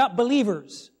talking about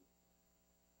believers.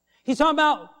 He's talking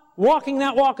about walking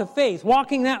that walk of faith,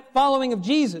 walking that following of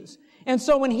Jesus. And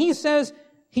so when he says,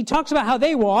 he talks about how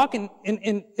they walk, and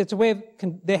it's a way of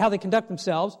how they conduct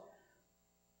themselves.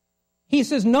 He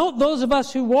says, note those of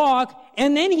us who walk,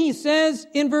 and then he says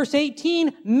in verse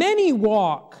 18, many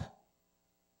walk.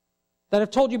 That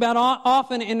I've told you about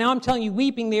often, and now I'm telling you,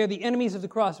 weeping, they are the enemies of the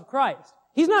cross of Christ.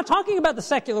 He's not talking about the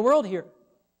secular world here.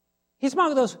 He's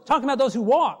talking about those who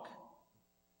walk.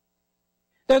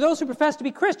 They're those who profess to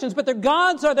be Christians, but their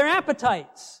gods are their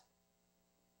appetites.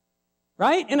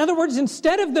 Right? In other words,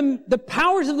 instead of the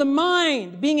powers of the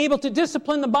mind being able to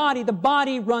discipline the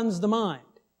body runs the mind.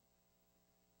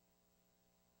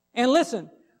 And listen,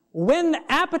 when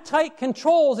the appetite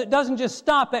controls, it doesn't just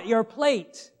stop at your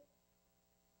plate.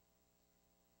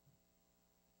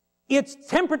 It's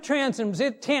temper tantrums,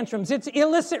 it's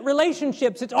illicit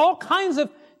relationships, it's all kinds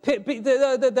of, when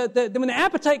the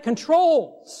appetite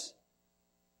controls,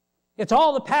 it's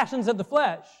all the passions of the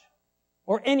flesh,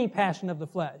 or any passion of the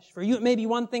flesh. For you it may be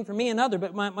one thing, for me another,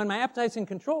 but when my appetite's in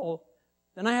control,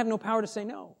 then I have no power to say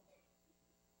no.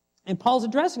 And Paul's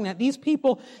addressing that. These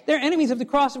people, they're enemies of the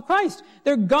cross of Christ.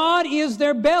 Their God is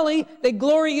their belly. They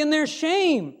glory in their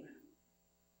shame.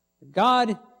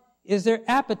 God is their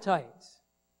appetite.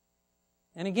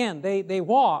 And again, they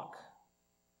walk,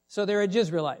 so they're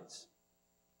Israelites.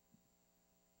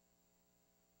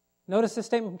 Notice this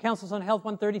statement from Councils on Health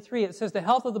 133. It says the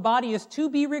health of the body is to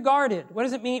be regarded. What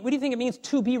does it mean? What do you think it means,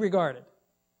 to be regarded?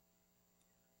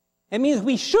 It means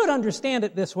we should understand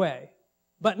it this way,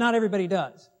 but not everybody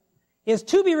does. Is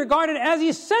to be regarded as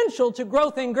essential to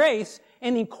growth in grace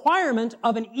and the acquirement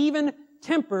of an even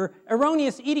temper.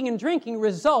 Erroneous eating and drinking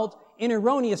result in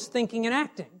erroneous thinking and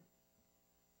acting.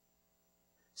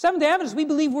 Seventh-day Adventists, we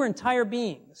believe we're entire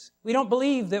beings. We don't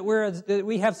believe that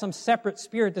we have some separate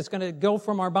spirit that's going to go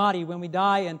from our body when we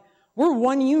die, and we're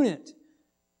one unit.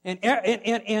 And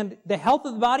the health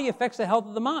of the body affects the health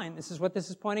of the mind. This is what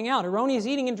this is pointing out. Erroneous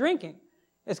eating and drinking.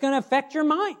 It's going to affect your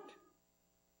mind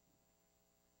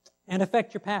and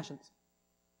affect your passions.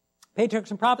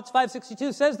 Patriarchs and Prophets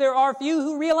 5:62 says there are few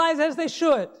who realize as they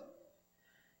should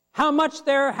how much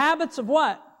their habits of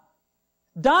what?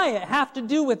 Diet have to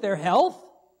do with their health.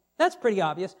 That's pretty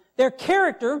obvious. Their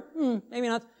character, maybe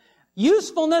not.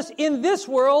 Usefulness in this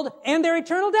world and their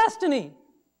eternal destiny.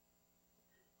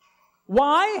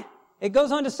 Why? It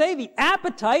goes on to say the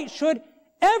appetite should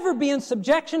ever be in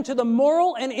subjection to the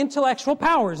moral and intellectual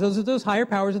powers. Those are those higher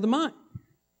powers of the mind.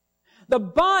 The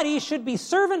body should be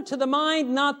servant to the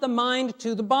mind, not the mind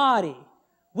to the body.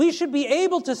 We should be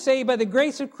able to say by the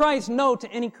grace of Christ no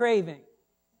to any craving.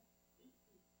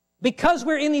 Because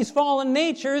we're in these fallen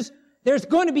natures, there's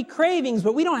going to be cravings,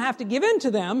 but we don't have to give in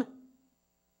to them.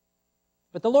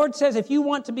 But the Lord says, if you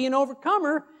want to be an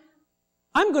overcomer,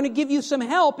 I'm going to give you some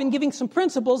help in giving some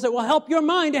principles that will help your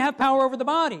mind to have power over the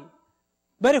body.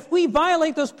 But if we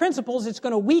violate those principles, it's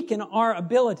going to weaken our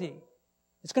ability.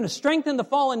 It's going to strengthen the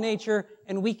fallen nature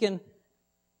and weaken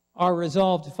our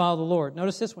resolve to follow the Lord.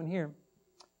 Notice this one here.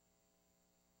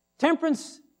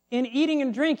 Temperance in eating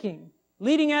and drinking,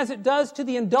 leading as it does to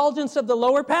the indulgence of the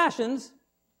lower passions,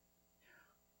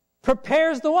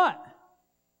 prepares the what?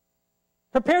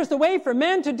 Prepares the way for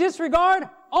men to disregard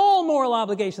all moral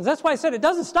obligations. That's why I said it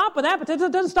doesn't stop with appetite.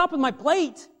 It doesn't stop with my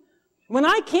plate. When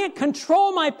I can't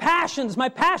control my passions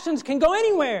can go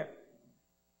anywhere.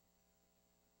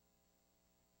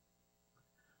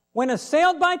 When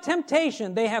assailed by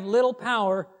temptation, they have little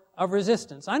power of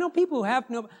resistance. I know people who have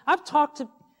no... I've talked to...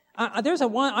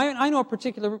 I know a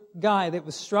particular guy that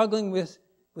was struggling with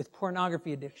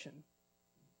pornography addiction.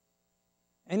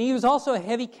 And he was also a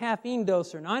heavy caffeine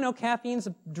doser. Now, I know caffeine's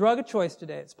a drug of choice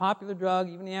today. It's a popular drug,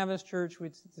 even in the Adventist church.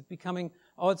 It's becoming,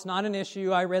 it's not an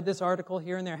issue. I read this article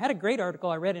here and there. I had a great article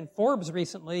I read in Forbes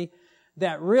recently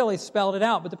that really spelled it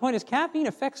out. But the point is, caffeine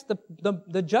affects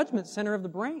the judgment center of the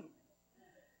brain.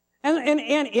 And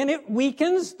it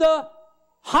weakens the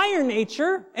higher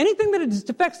nature. Anything that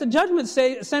affects the judgment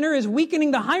center is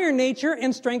weakening the higher nature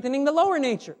and strengthening the lower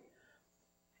nature.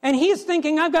 And he's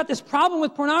thinking, I've got this problem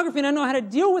with pornography and I know how to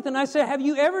deal with it. And I said, have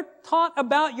you ever thought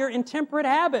about your intemperate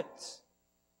habits?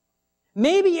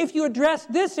 Maybe if you address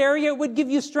this area, it would give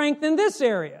you strength in this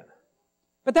area.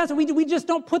 But that's we just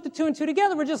don't put the two and two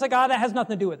together. We're just like, that has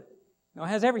nothing to do with it. No, it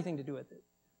has everything to do with it.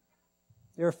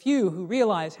 there are few who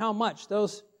realize how much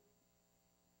those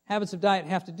habits of diet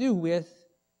have to do with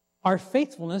our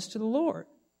faithfulness to the Lord.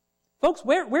 Folks,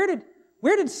 where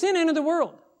did sin enter the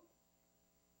world?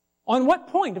 On what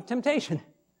point of temptation?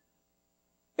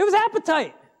 It was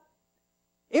appetite.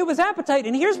 It was appetite.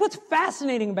 And here's what's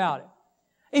fascinating about it.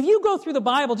 If you go through the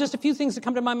Bible, just a few things that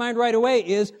come to my mind right away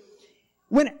is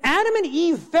when Adam and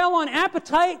Eve fell on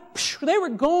appetite, they were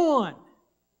gone.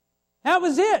 That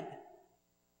was it.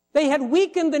 They had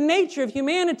weakened the nature of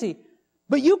humanity.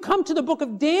 But you come to the book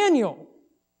of Daniel,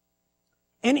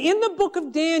 and in the book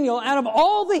of Daniel, out of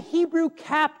all the Hebrew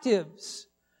captives,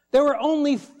 there were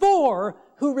only 4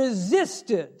 who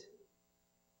resisted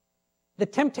the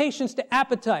temptations to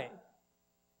appetite.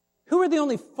 Who were the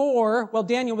only 4? Well,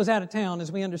 Daniel was out of town,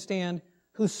 as we understand,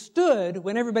 who stood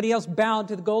when everybody else bowed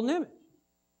to the golden image.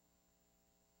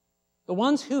 The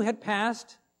ones who had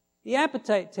passed the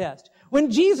appetite test.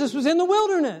 When Jesus was in the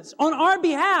wilderness, on our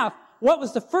behalf, what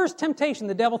was the first temptation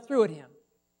the devil threw at him?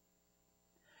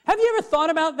 Have you ever thought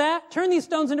about that? Turn these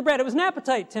stones into bread. It was an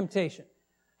appetite temptation.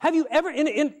 Have you ever,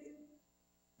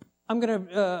 I'm going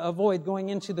to avoid going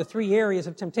into the 3 areas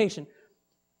of temptation.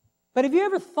 But have you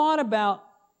ever thought about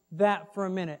that for a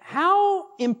minute?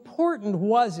 How important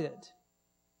was it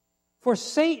for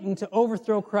Satan to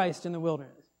overthrow Christ in the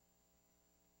wilderness?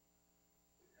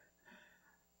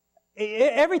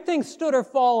 Everything stood or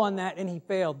fell on that, and he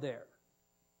failed there.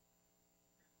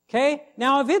 Okay?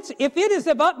 Now, if it is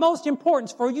of utmost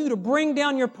importance for you to bring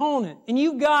down your opponent, and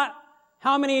you've got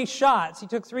how many shots? He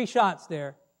took 3 shots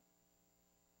there.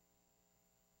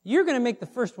 You're going to make the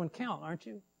first one count, aren't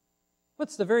you?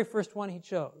 What's the very first one he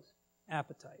chose?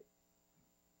 Appetite.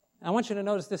 And I want you to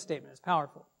notice this statement. It's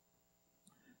powerful.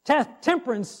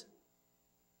 Temperance,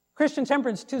 Christian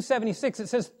Temperance 276, it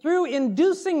says, through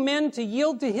inducing men to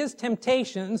yield to his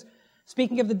temptations,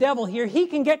 speaking of the devil here, he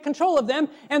can get control of them,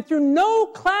 and through no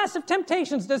class of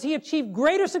temptations does he achieve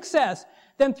greater success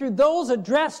than through those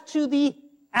addressed to the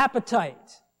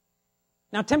appetite.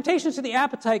 Now, temptations to the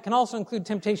appetite can also include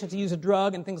temptations to use a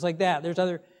drug and things like that.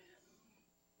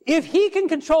 If he can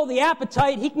control the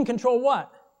appetite, he can control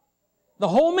what? The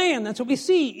whole man. That's what we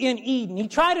see in Eden. He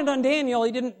tried it on Daniel.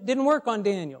 He didn't work on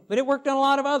Daniel, but it worked on a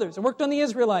lot of others. It worked on the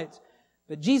Israelites.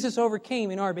 But Jesus overcame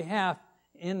in our behalf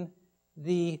in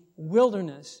the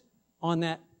wilderness on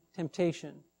that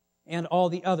temptation and all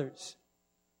the others.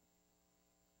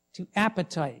 To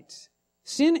appetite.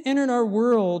 Sin entered our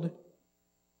world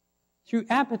through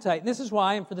appetite. And this is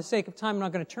why, and for the sake of time, I'm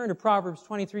not going to turn to Proverbs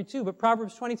 23:2, but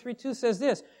Proverbs 23:2 says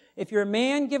this, if you're a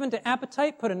man given to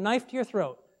appetite, put a knife to your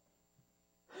throat.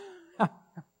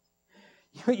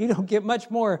 You don't get much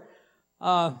more,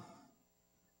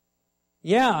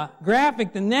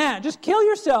 graphic than that. Just kill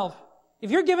yourself.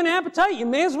 If you're given appetite, you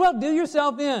may as well do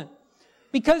yourself in.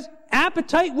 Because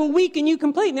appetite will weaken you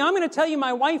completely. Now, I'm going to tell you,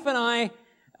 my wife and I,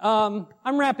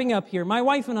 I'm wrapping up here. My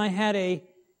wife and I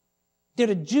did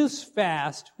a juice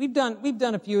fast. We've done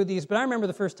a few of these, but I remember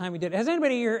the first time we did it. Has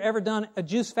anybody here ever done a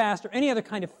juice fast or any other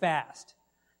kind of fast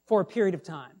for a period of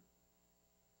time?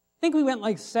 I think we went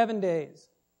like 7 days.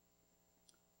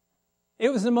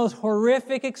 It was the most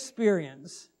horrific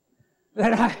experience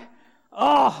that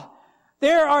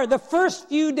there are the first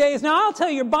few days. Now, I'll tell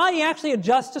you, your body actually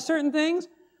adjusts to certain things,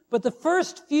 but the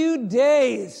first few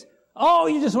days,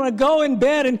 you just want to go in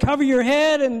bed and cover your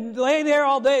head and lay there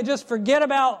all day, just forget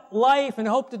about life and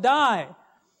hope to die.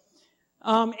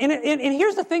 And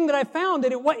here's the thing that I found,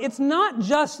 that it's not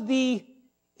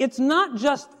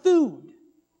just food.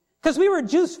 Because we were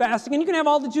juice fasting, and you can have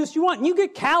all the juice you want, and you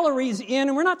get calories in,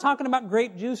 and we're not talking about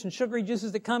grape juice and sugary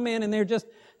juices that come in and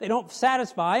they don't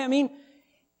satisfy. I mean,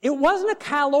 it wasn't a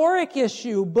caloric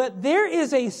issue, but there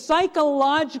is a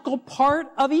psychological part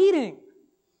of eating.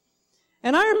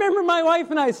 And I remember my wife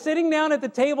and I sitting down at the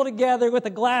table together with a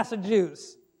glass of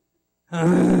juice.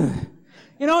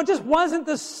 It just wasn't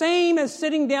the same as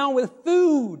sitting down with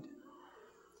food.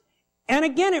 And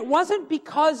again, it wasn't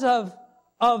because of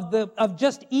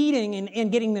just eating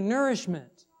and getting the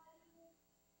nourishment.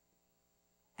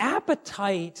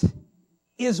 Appetite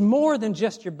is more than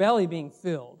just your belly being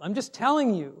filled. I'm just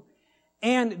telling you.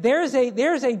 And there's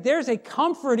a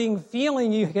comforting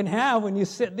feeling you can have when you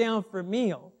sit down for a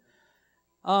meal.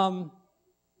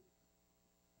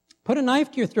 Put a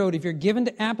knife to your throat if you're given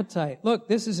to appetite. Look,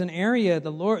 this is an area the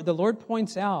Lord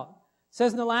points out. It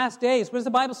says in the last days, what does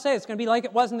the Bible say? It's going to be like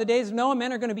it was in the days of Noah.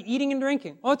 Men are going to be eating and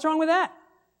drinking. What's wrong with that?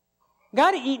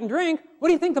 Got to eat and drink. What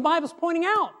do you think the Bible's pointing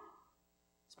out?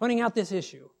 It's pointing out this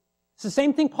issue. It's the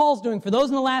same thing Paul's doing. For those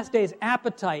in the last days,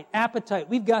 appetite.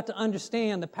 We've got to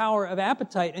understand the power of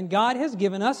appetite. And God has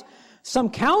given us some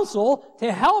counsel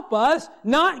to help us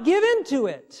not give into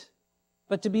it,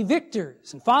 but to be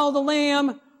victors and follow the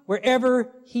Lamb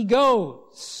wherever He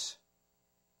goes.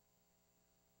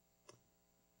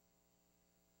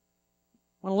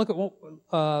 I want to look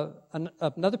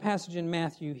at another passage in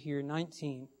Matthew here,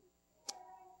 19.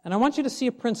 And I want you to see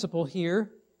a principle here.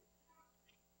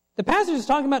 The passage is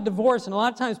talking about divorce, and a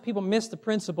lot of times people miss the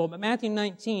principle. But Matthew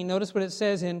 19, notice what it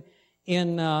says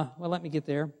let me get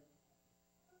there.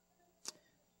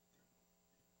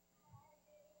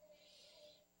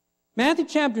 Matthew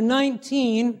chapter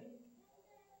 19,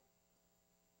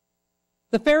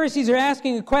 the Pharisees are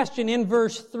asking a question in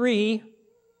verse 3.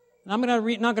 And I'm not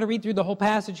going to read through the whole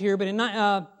passage here, but in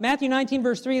Matthew 19,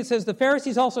 verse 3, it says, "The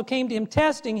Pharisees also came to him,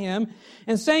 testing him,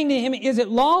 and saying to him, 'Is it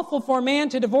lawful for a man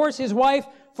to divorce his wife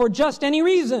for just any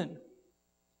reason?'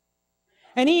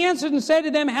 And he answered and said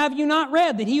to them, 'Have you not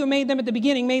read that he who made them at the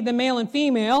beginning made them male and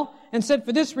female, and said,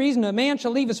 for this reason a man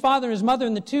shall leave his father and his mother,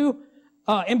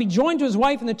 and be joined to his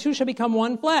wife, and the two shall become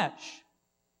one flesh?'"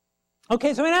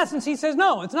 Okay, so in essence he says,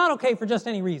 no, it's not okay for just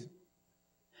any reason.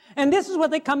 And this is what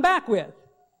they come back with.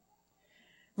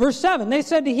 Verse 7, they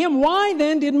said to him, "Why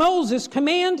then did Moses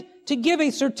command to give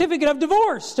a certificate of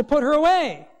divorce to put her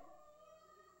away?"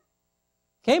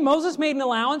 Okay, Moses made an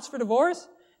allowance for divorce.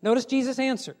 Notice Jesus'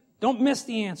 answer. Don't miss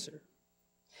the answer.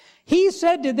 He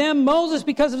said to them, "Moses,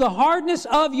 because of the hardness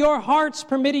of your hearts,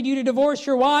 permitted you to divorce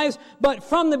your wives, but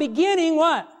from the beginning,"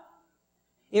 what?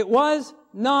 "It was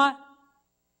not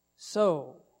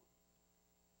so."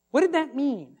 What did that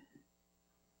mean?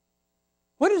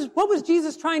 What was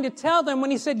Jesus trying to tell them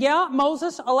when He said, did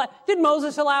Moses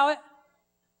allow it?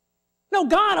 No,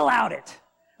 God allowed it.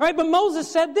 All right, but Moses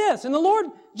said this, and the Lord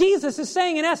Jesus is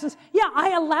saying in essence,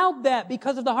 I allowed that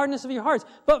because of the hardness of your hearts,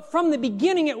 but from the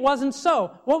beginning it wasn't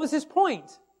so. What was His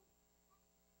point?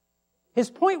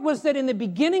 His point was that in the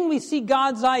beginning we see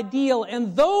God's ideal,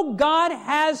 and though God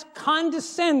has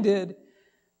condescended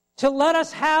to let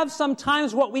us have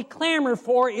sometimes what we clamor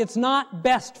for, it's not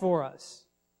best for us.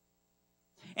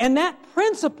 And that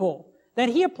principle that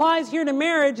He applies here to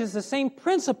marriage is the same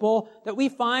principle that we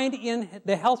find in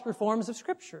the health reforms of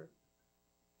Scripture.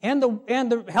 And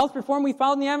the health reform we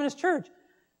follow in the Adventist Church.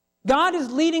 God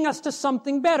is leading us to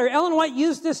something better. Ellen White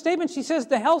used this statement. She says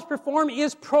the health reform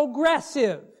is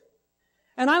progressive.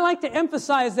 And I like to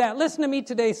emphasize that. Listen to me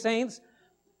today, saints.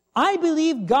 I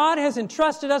believe God has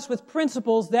entrusted us with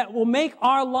principles that will make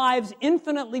our lives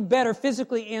infinitely better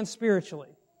physically and spiritually.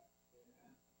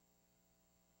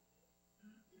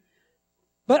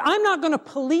 But I'm not going to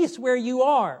police where you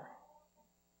are.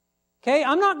 Okay?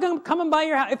 I'm not going to come by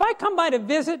your house. If I come by to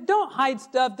visit, don't hide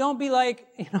stuff. Don't be like,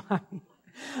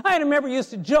 I remember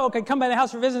used to joke. I'd come by the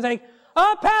house for visit and say,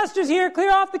 "Oh, pastor's here.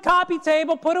 Clear off the coffee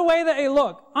table. Put away hey,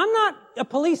 look, I'm not a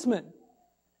policeman.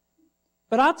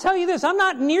 But I'll tell you this. I'm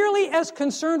not nearly as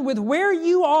concerned with where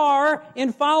you are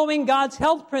in following God's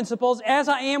health principles as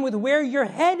I am with where you're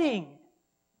heading.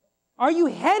 Are you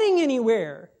heading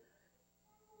anywhere?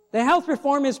 The health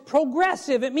reform is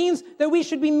progressive. It means that we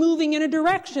should be moving in a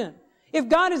direction. If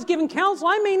God has given counsel,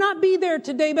 I may not be there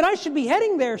today, but I should be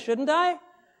heading there, shouldn't I?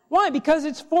 Why? Because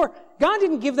God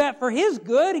didn't give that for His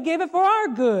good. He gave it for our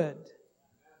good.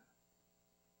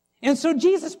 And so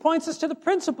Jesus points us to the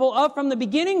principle of, from the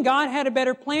beginning, God had a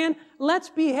better plan. Let's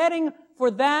be heading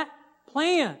for that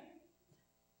plan.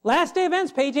 Last Day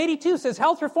Events, page 82 says,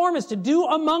 health reform is to do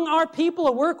among our people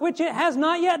a work which it has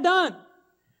not yet done.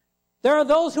 There are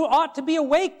those who ought to be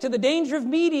awake to the danger of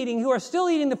meat eating, who are still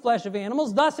eating the flesh of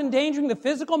animals, thus endangering the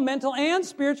physical, mental, and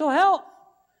spiritual health.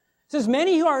 It says,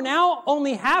 many who are now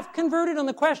only half converted on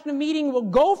the question of meat eating will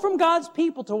go from God's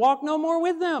people to walk no more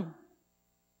with them.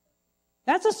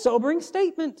 That's a sobering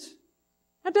statement.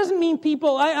 That doesn't mean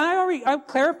people, I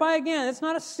clarify again, it's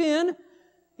not a sin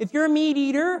if you're a meat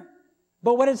eater.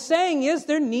 But what it's saying is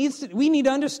we need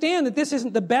to understand that this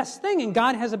isn't the best thing, and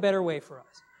God has a better way for us.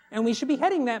 And we should be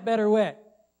heading that better way.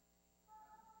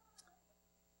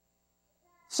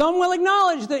 Some will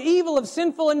acknowledge the evil of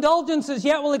sinful indulgences,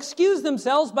 yet will excuse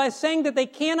themselves by saying that they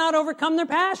cannot overcome their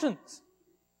passions.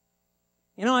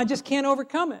 I just can't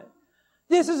overcome it.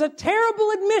 This is a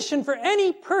terrible admission for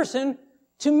any person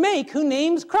to make who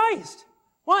names Christ.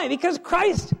 Why? Because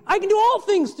Christ, I can do all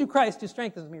things through Christ who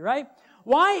strengthens me, right?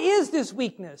 Why is this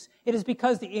weakness? It is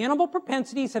because the animal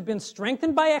propensities have been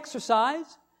strengthened by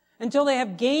exercise until they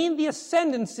have gained the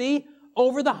ascendancy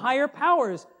over the higher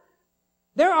powers.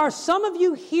 There are some of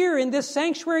you here in this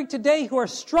sanctuary today who are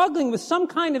struggling with some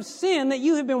kind of sin that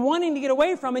you have been wanting to get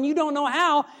away from and you don't know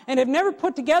how and have never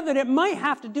put together that it might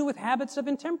have to do with habits of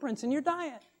intemperance in your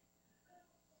diet.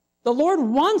 The Lord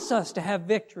wants us to have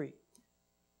victory.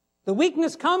 The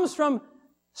weakness comes from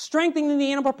strengthening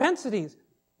the inner propensities.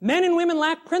 Men and women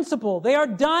lack principle. They are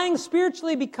dying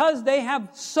spiritually because they have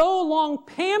so long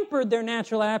pampered their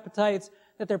natural appetites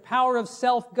that their power of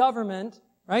self-government,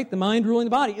 right, the mind ruling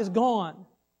the body, is gone.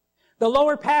 The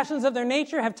lower passions of their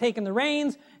nature have taken the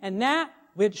reins, and that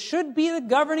which should be the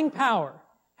governing power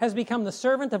has become the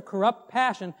servant of corrupt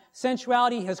passion.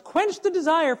 Sensuality has quenched the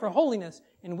desire for holiness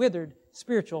and withered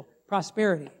spiritual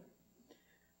prosperity.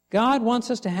 God wants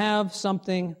us to have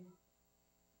something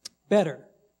better.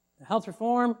 The health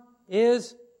reform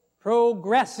is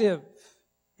progressive.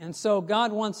 And so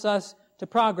God wants us to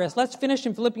progress. Let's finish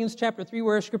in Philippians chapter 3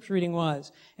 where our scripture reading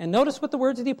was. And notice what the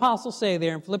words of the apostle say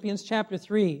there in Philippians chapter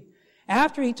 3.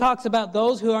 After he talks about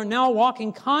those who are now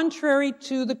walking contrary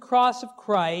to the cross of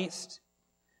Christ,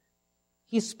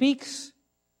 he speaks,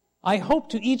 I hope,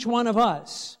 to each one of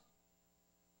us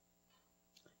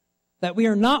that we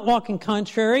are not walking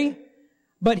contrary,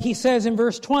 but he says in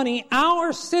verse 20,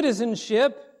 our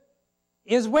citizenship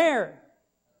is where?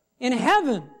 In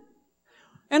heaven.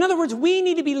 In other words, we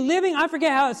need to be living, I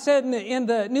forget how it said in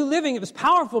the New Living, it was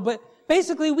powerful, but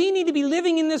basically we need to be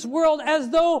living in this world as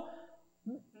though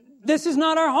this is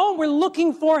not our home. We're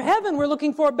looking for heaven. We're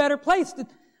looking for a better place.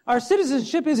 Our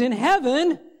citizenship is in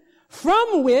heaven,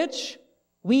 from which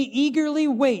we eagerly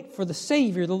wait for the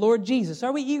Savior, the Lord Jesus.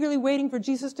 Are we eagerly waiting for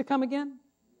Jesus to come again?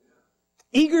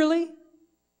 Eagerly?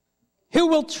 Who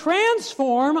will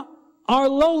transform our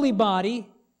lowly body,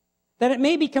 that it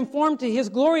may be conformed to His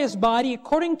glorious body,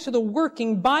 according to the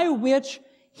working by which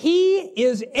He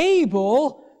is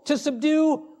able to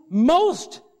subdue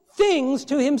most things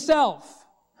to Himself.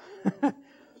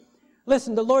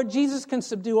 Listen, the Lord Jesus can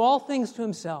subdue all things to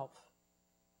Himself.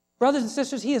 Brothers and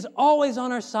sisters, He is always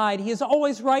on our side. He is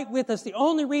always right with us. The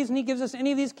only reason He gives us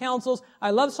any of these counsels, I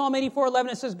love Psalm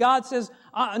 84:11. It says, God says,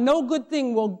 no good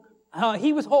thing will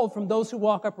He withhold from those who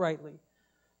walk uprightly.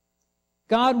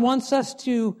 God wants us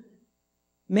to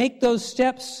make those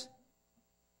steps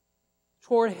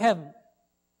toward heaven.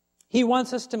 He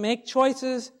wants us to make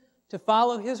choices to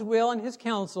follow His will and His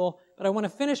counsel. But I want to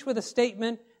finish with a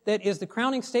statement that is the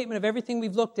crowning statement of everything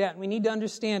we've looked at, and we need to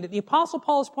understand it. The Apostle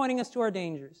Paul is pointing us to our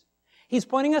dangers. He's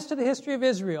pointing us to the history of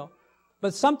Israel.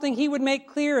 But something he would make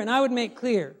clear, and I would make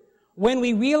clear. When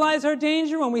we realize our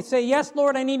danger, when we say, yes,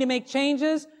 Lord, I need to make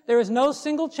changes, there is no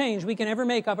single change we can ever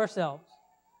make of ourselves.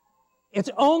 It's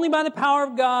only by the power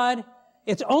of God.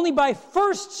 It's only by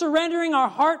first surrendering our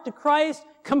heart to Christ,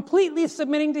 completely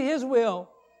submitting to His will,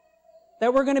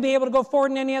 that we're going to be able to go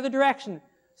forward in any other direction.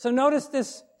 So notice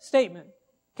this statement.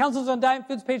 Counsels on Diet and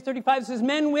Foods, page 35, says,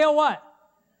 men will what?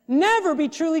 Never be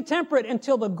truly temperate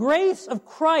until the grace of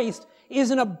Christ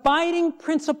is an abiding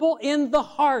principle in the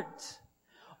heart.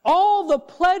 All the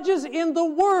pledges in the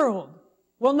world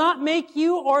will not make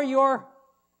you or your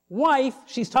wife,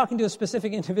 she's talking to a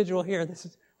specific individual here,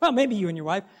 maybe you and your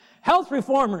wife, health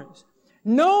reformers.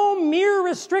 No mere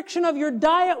restriction of your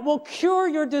diet will cure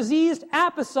your diseased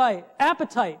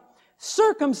appetite.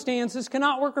 Circumstances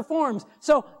cannot work reforms.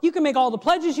 So you can make all the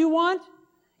pledges you want.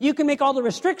 You can make all the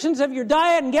restrictions of your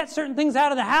diet and get certain things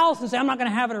out of the house and say, I'm not going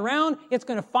to have it around. It's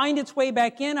going to find its way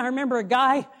back in. I remember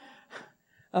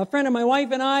a friend of my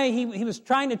wife and I, he was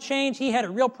trying to change. He had a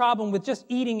real problem with just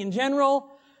eating in general.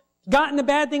 Gotten the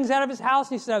bad things out of his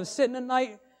house. And he said, I was sitting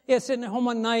at home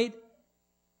one night,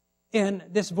 and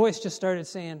this voice just started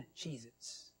saying,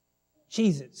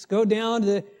 Cheez-Its. Go down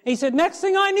to and he said, next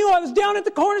thing I knew, I was down at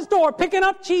the corner store picking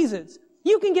up Cheez-Its.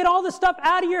 You can get all the stuff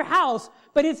out of your house,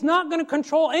 but it's not going to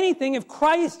control anything if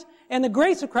Christ and the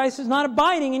grace of Christ is not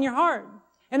abiding in your heart.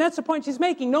 And that's the point she's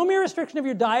making. No mere restriction of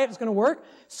your diet is going to work.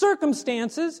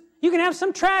 Circumstances, you can have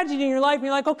some tragedy in your life and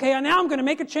you're like, okay, now I'm going to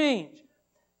make a change.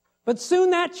 But soon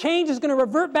that change is going to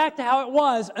revert back to how it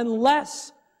was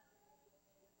unless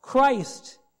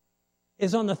Christ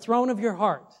is on the throne of your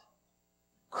heart.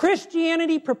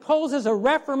 Christianity proposes a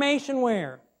reformation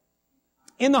where?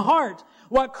 In the heart.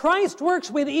 What Christ works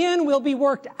within will be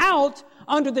worked out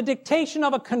under the dictation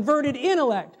of a converted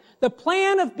intellect. The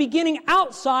plan of beginning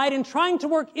outside and trying to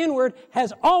work inward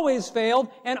has always failed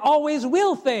and always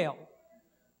will fail.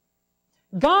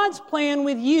 God's plan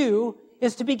with you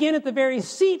is to begin at the very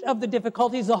seat of the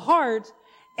difficulties, the heart,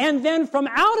 and then from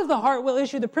out of the heart will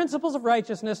issue the principles of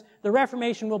righteousness. The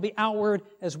reformation will be outward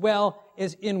as well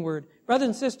as inward. Brothers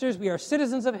and sisters, we are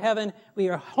citizens of heaven. We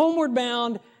are homeward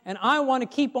bound, and I want to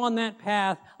keep on that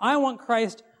path. I want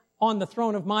Christ on the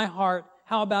throne of my heart.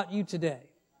 How about you today?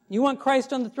 You want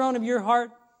Christ on the throne of your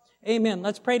heart? Amen.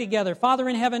 Let's pray together. Father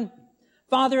in heaven,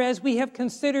 Father, as we have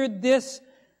considered this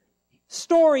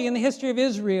story in the history of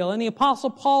Israel, and the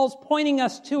Apostle Paul's pointing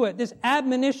us to it, this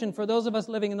admonition for those of us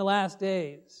living in the last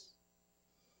days.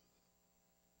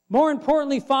 More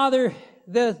importantly, Father,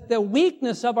 the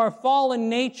weakness of our fallen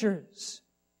natures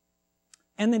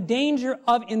and the danger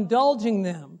of indulging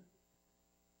them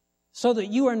so that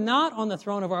you are not on the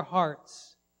throne of our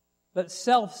hearts, but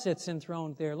self sits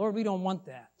enthroned there. Lord, we don't want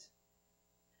that.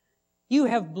 You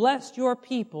have blessed your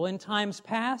people in times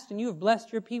past, and you have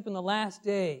blessed your people in the last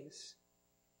days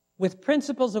with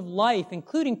principles of life,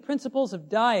 including principles of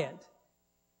diet,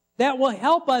 that will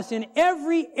help us in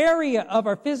every area of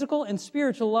our physical and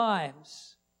spiritual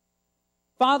lives.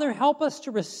 Father, help us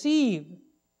to receive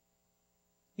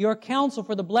your counsel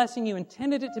for the blessing you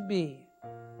intended it to be.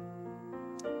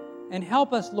 And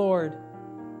help us, Lord,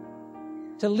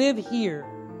 to live here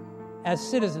as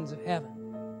citizens of heaven.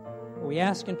 We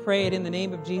ask and pray it in the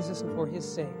name of Jesus and for His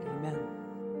sake. Amen.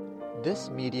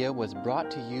 This media was brought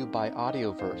to you by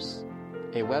Audioverse,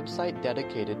 a website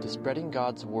dedicated to spreading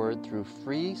God's Word through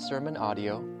free sermon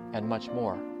audio and much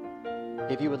more.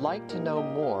 If you would like to know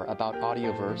more about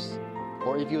Audioverse,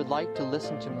 or if you would like to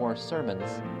listen to more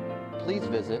sermons, please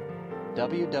visit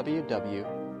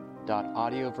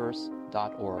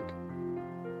www.audioverse.org.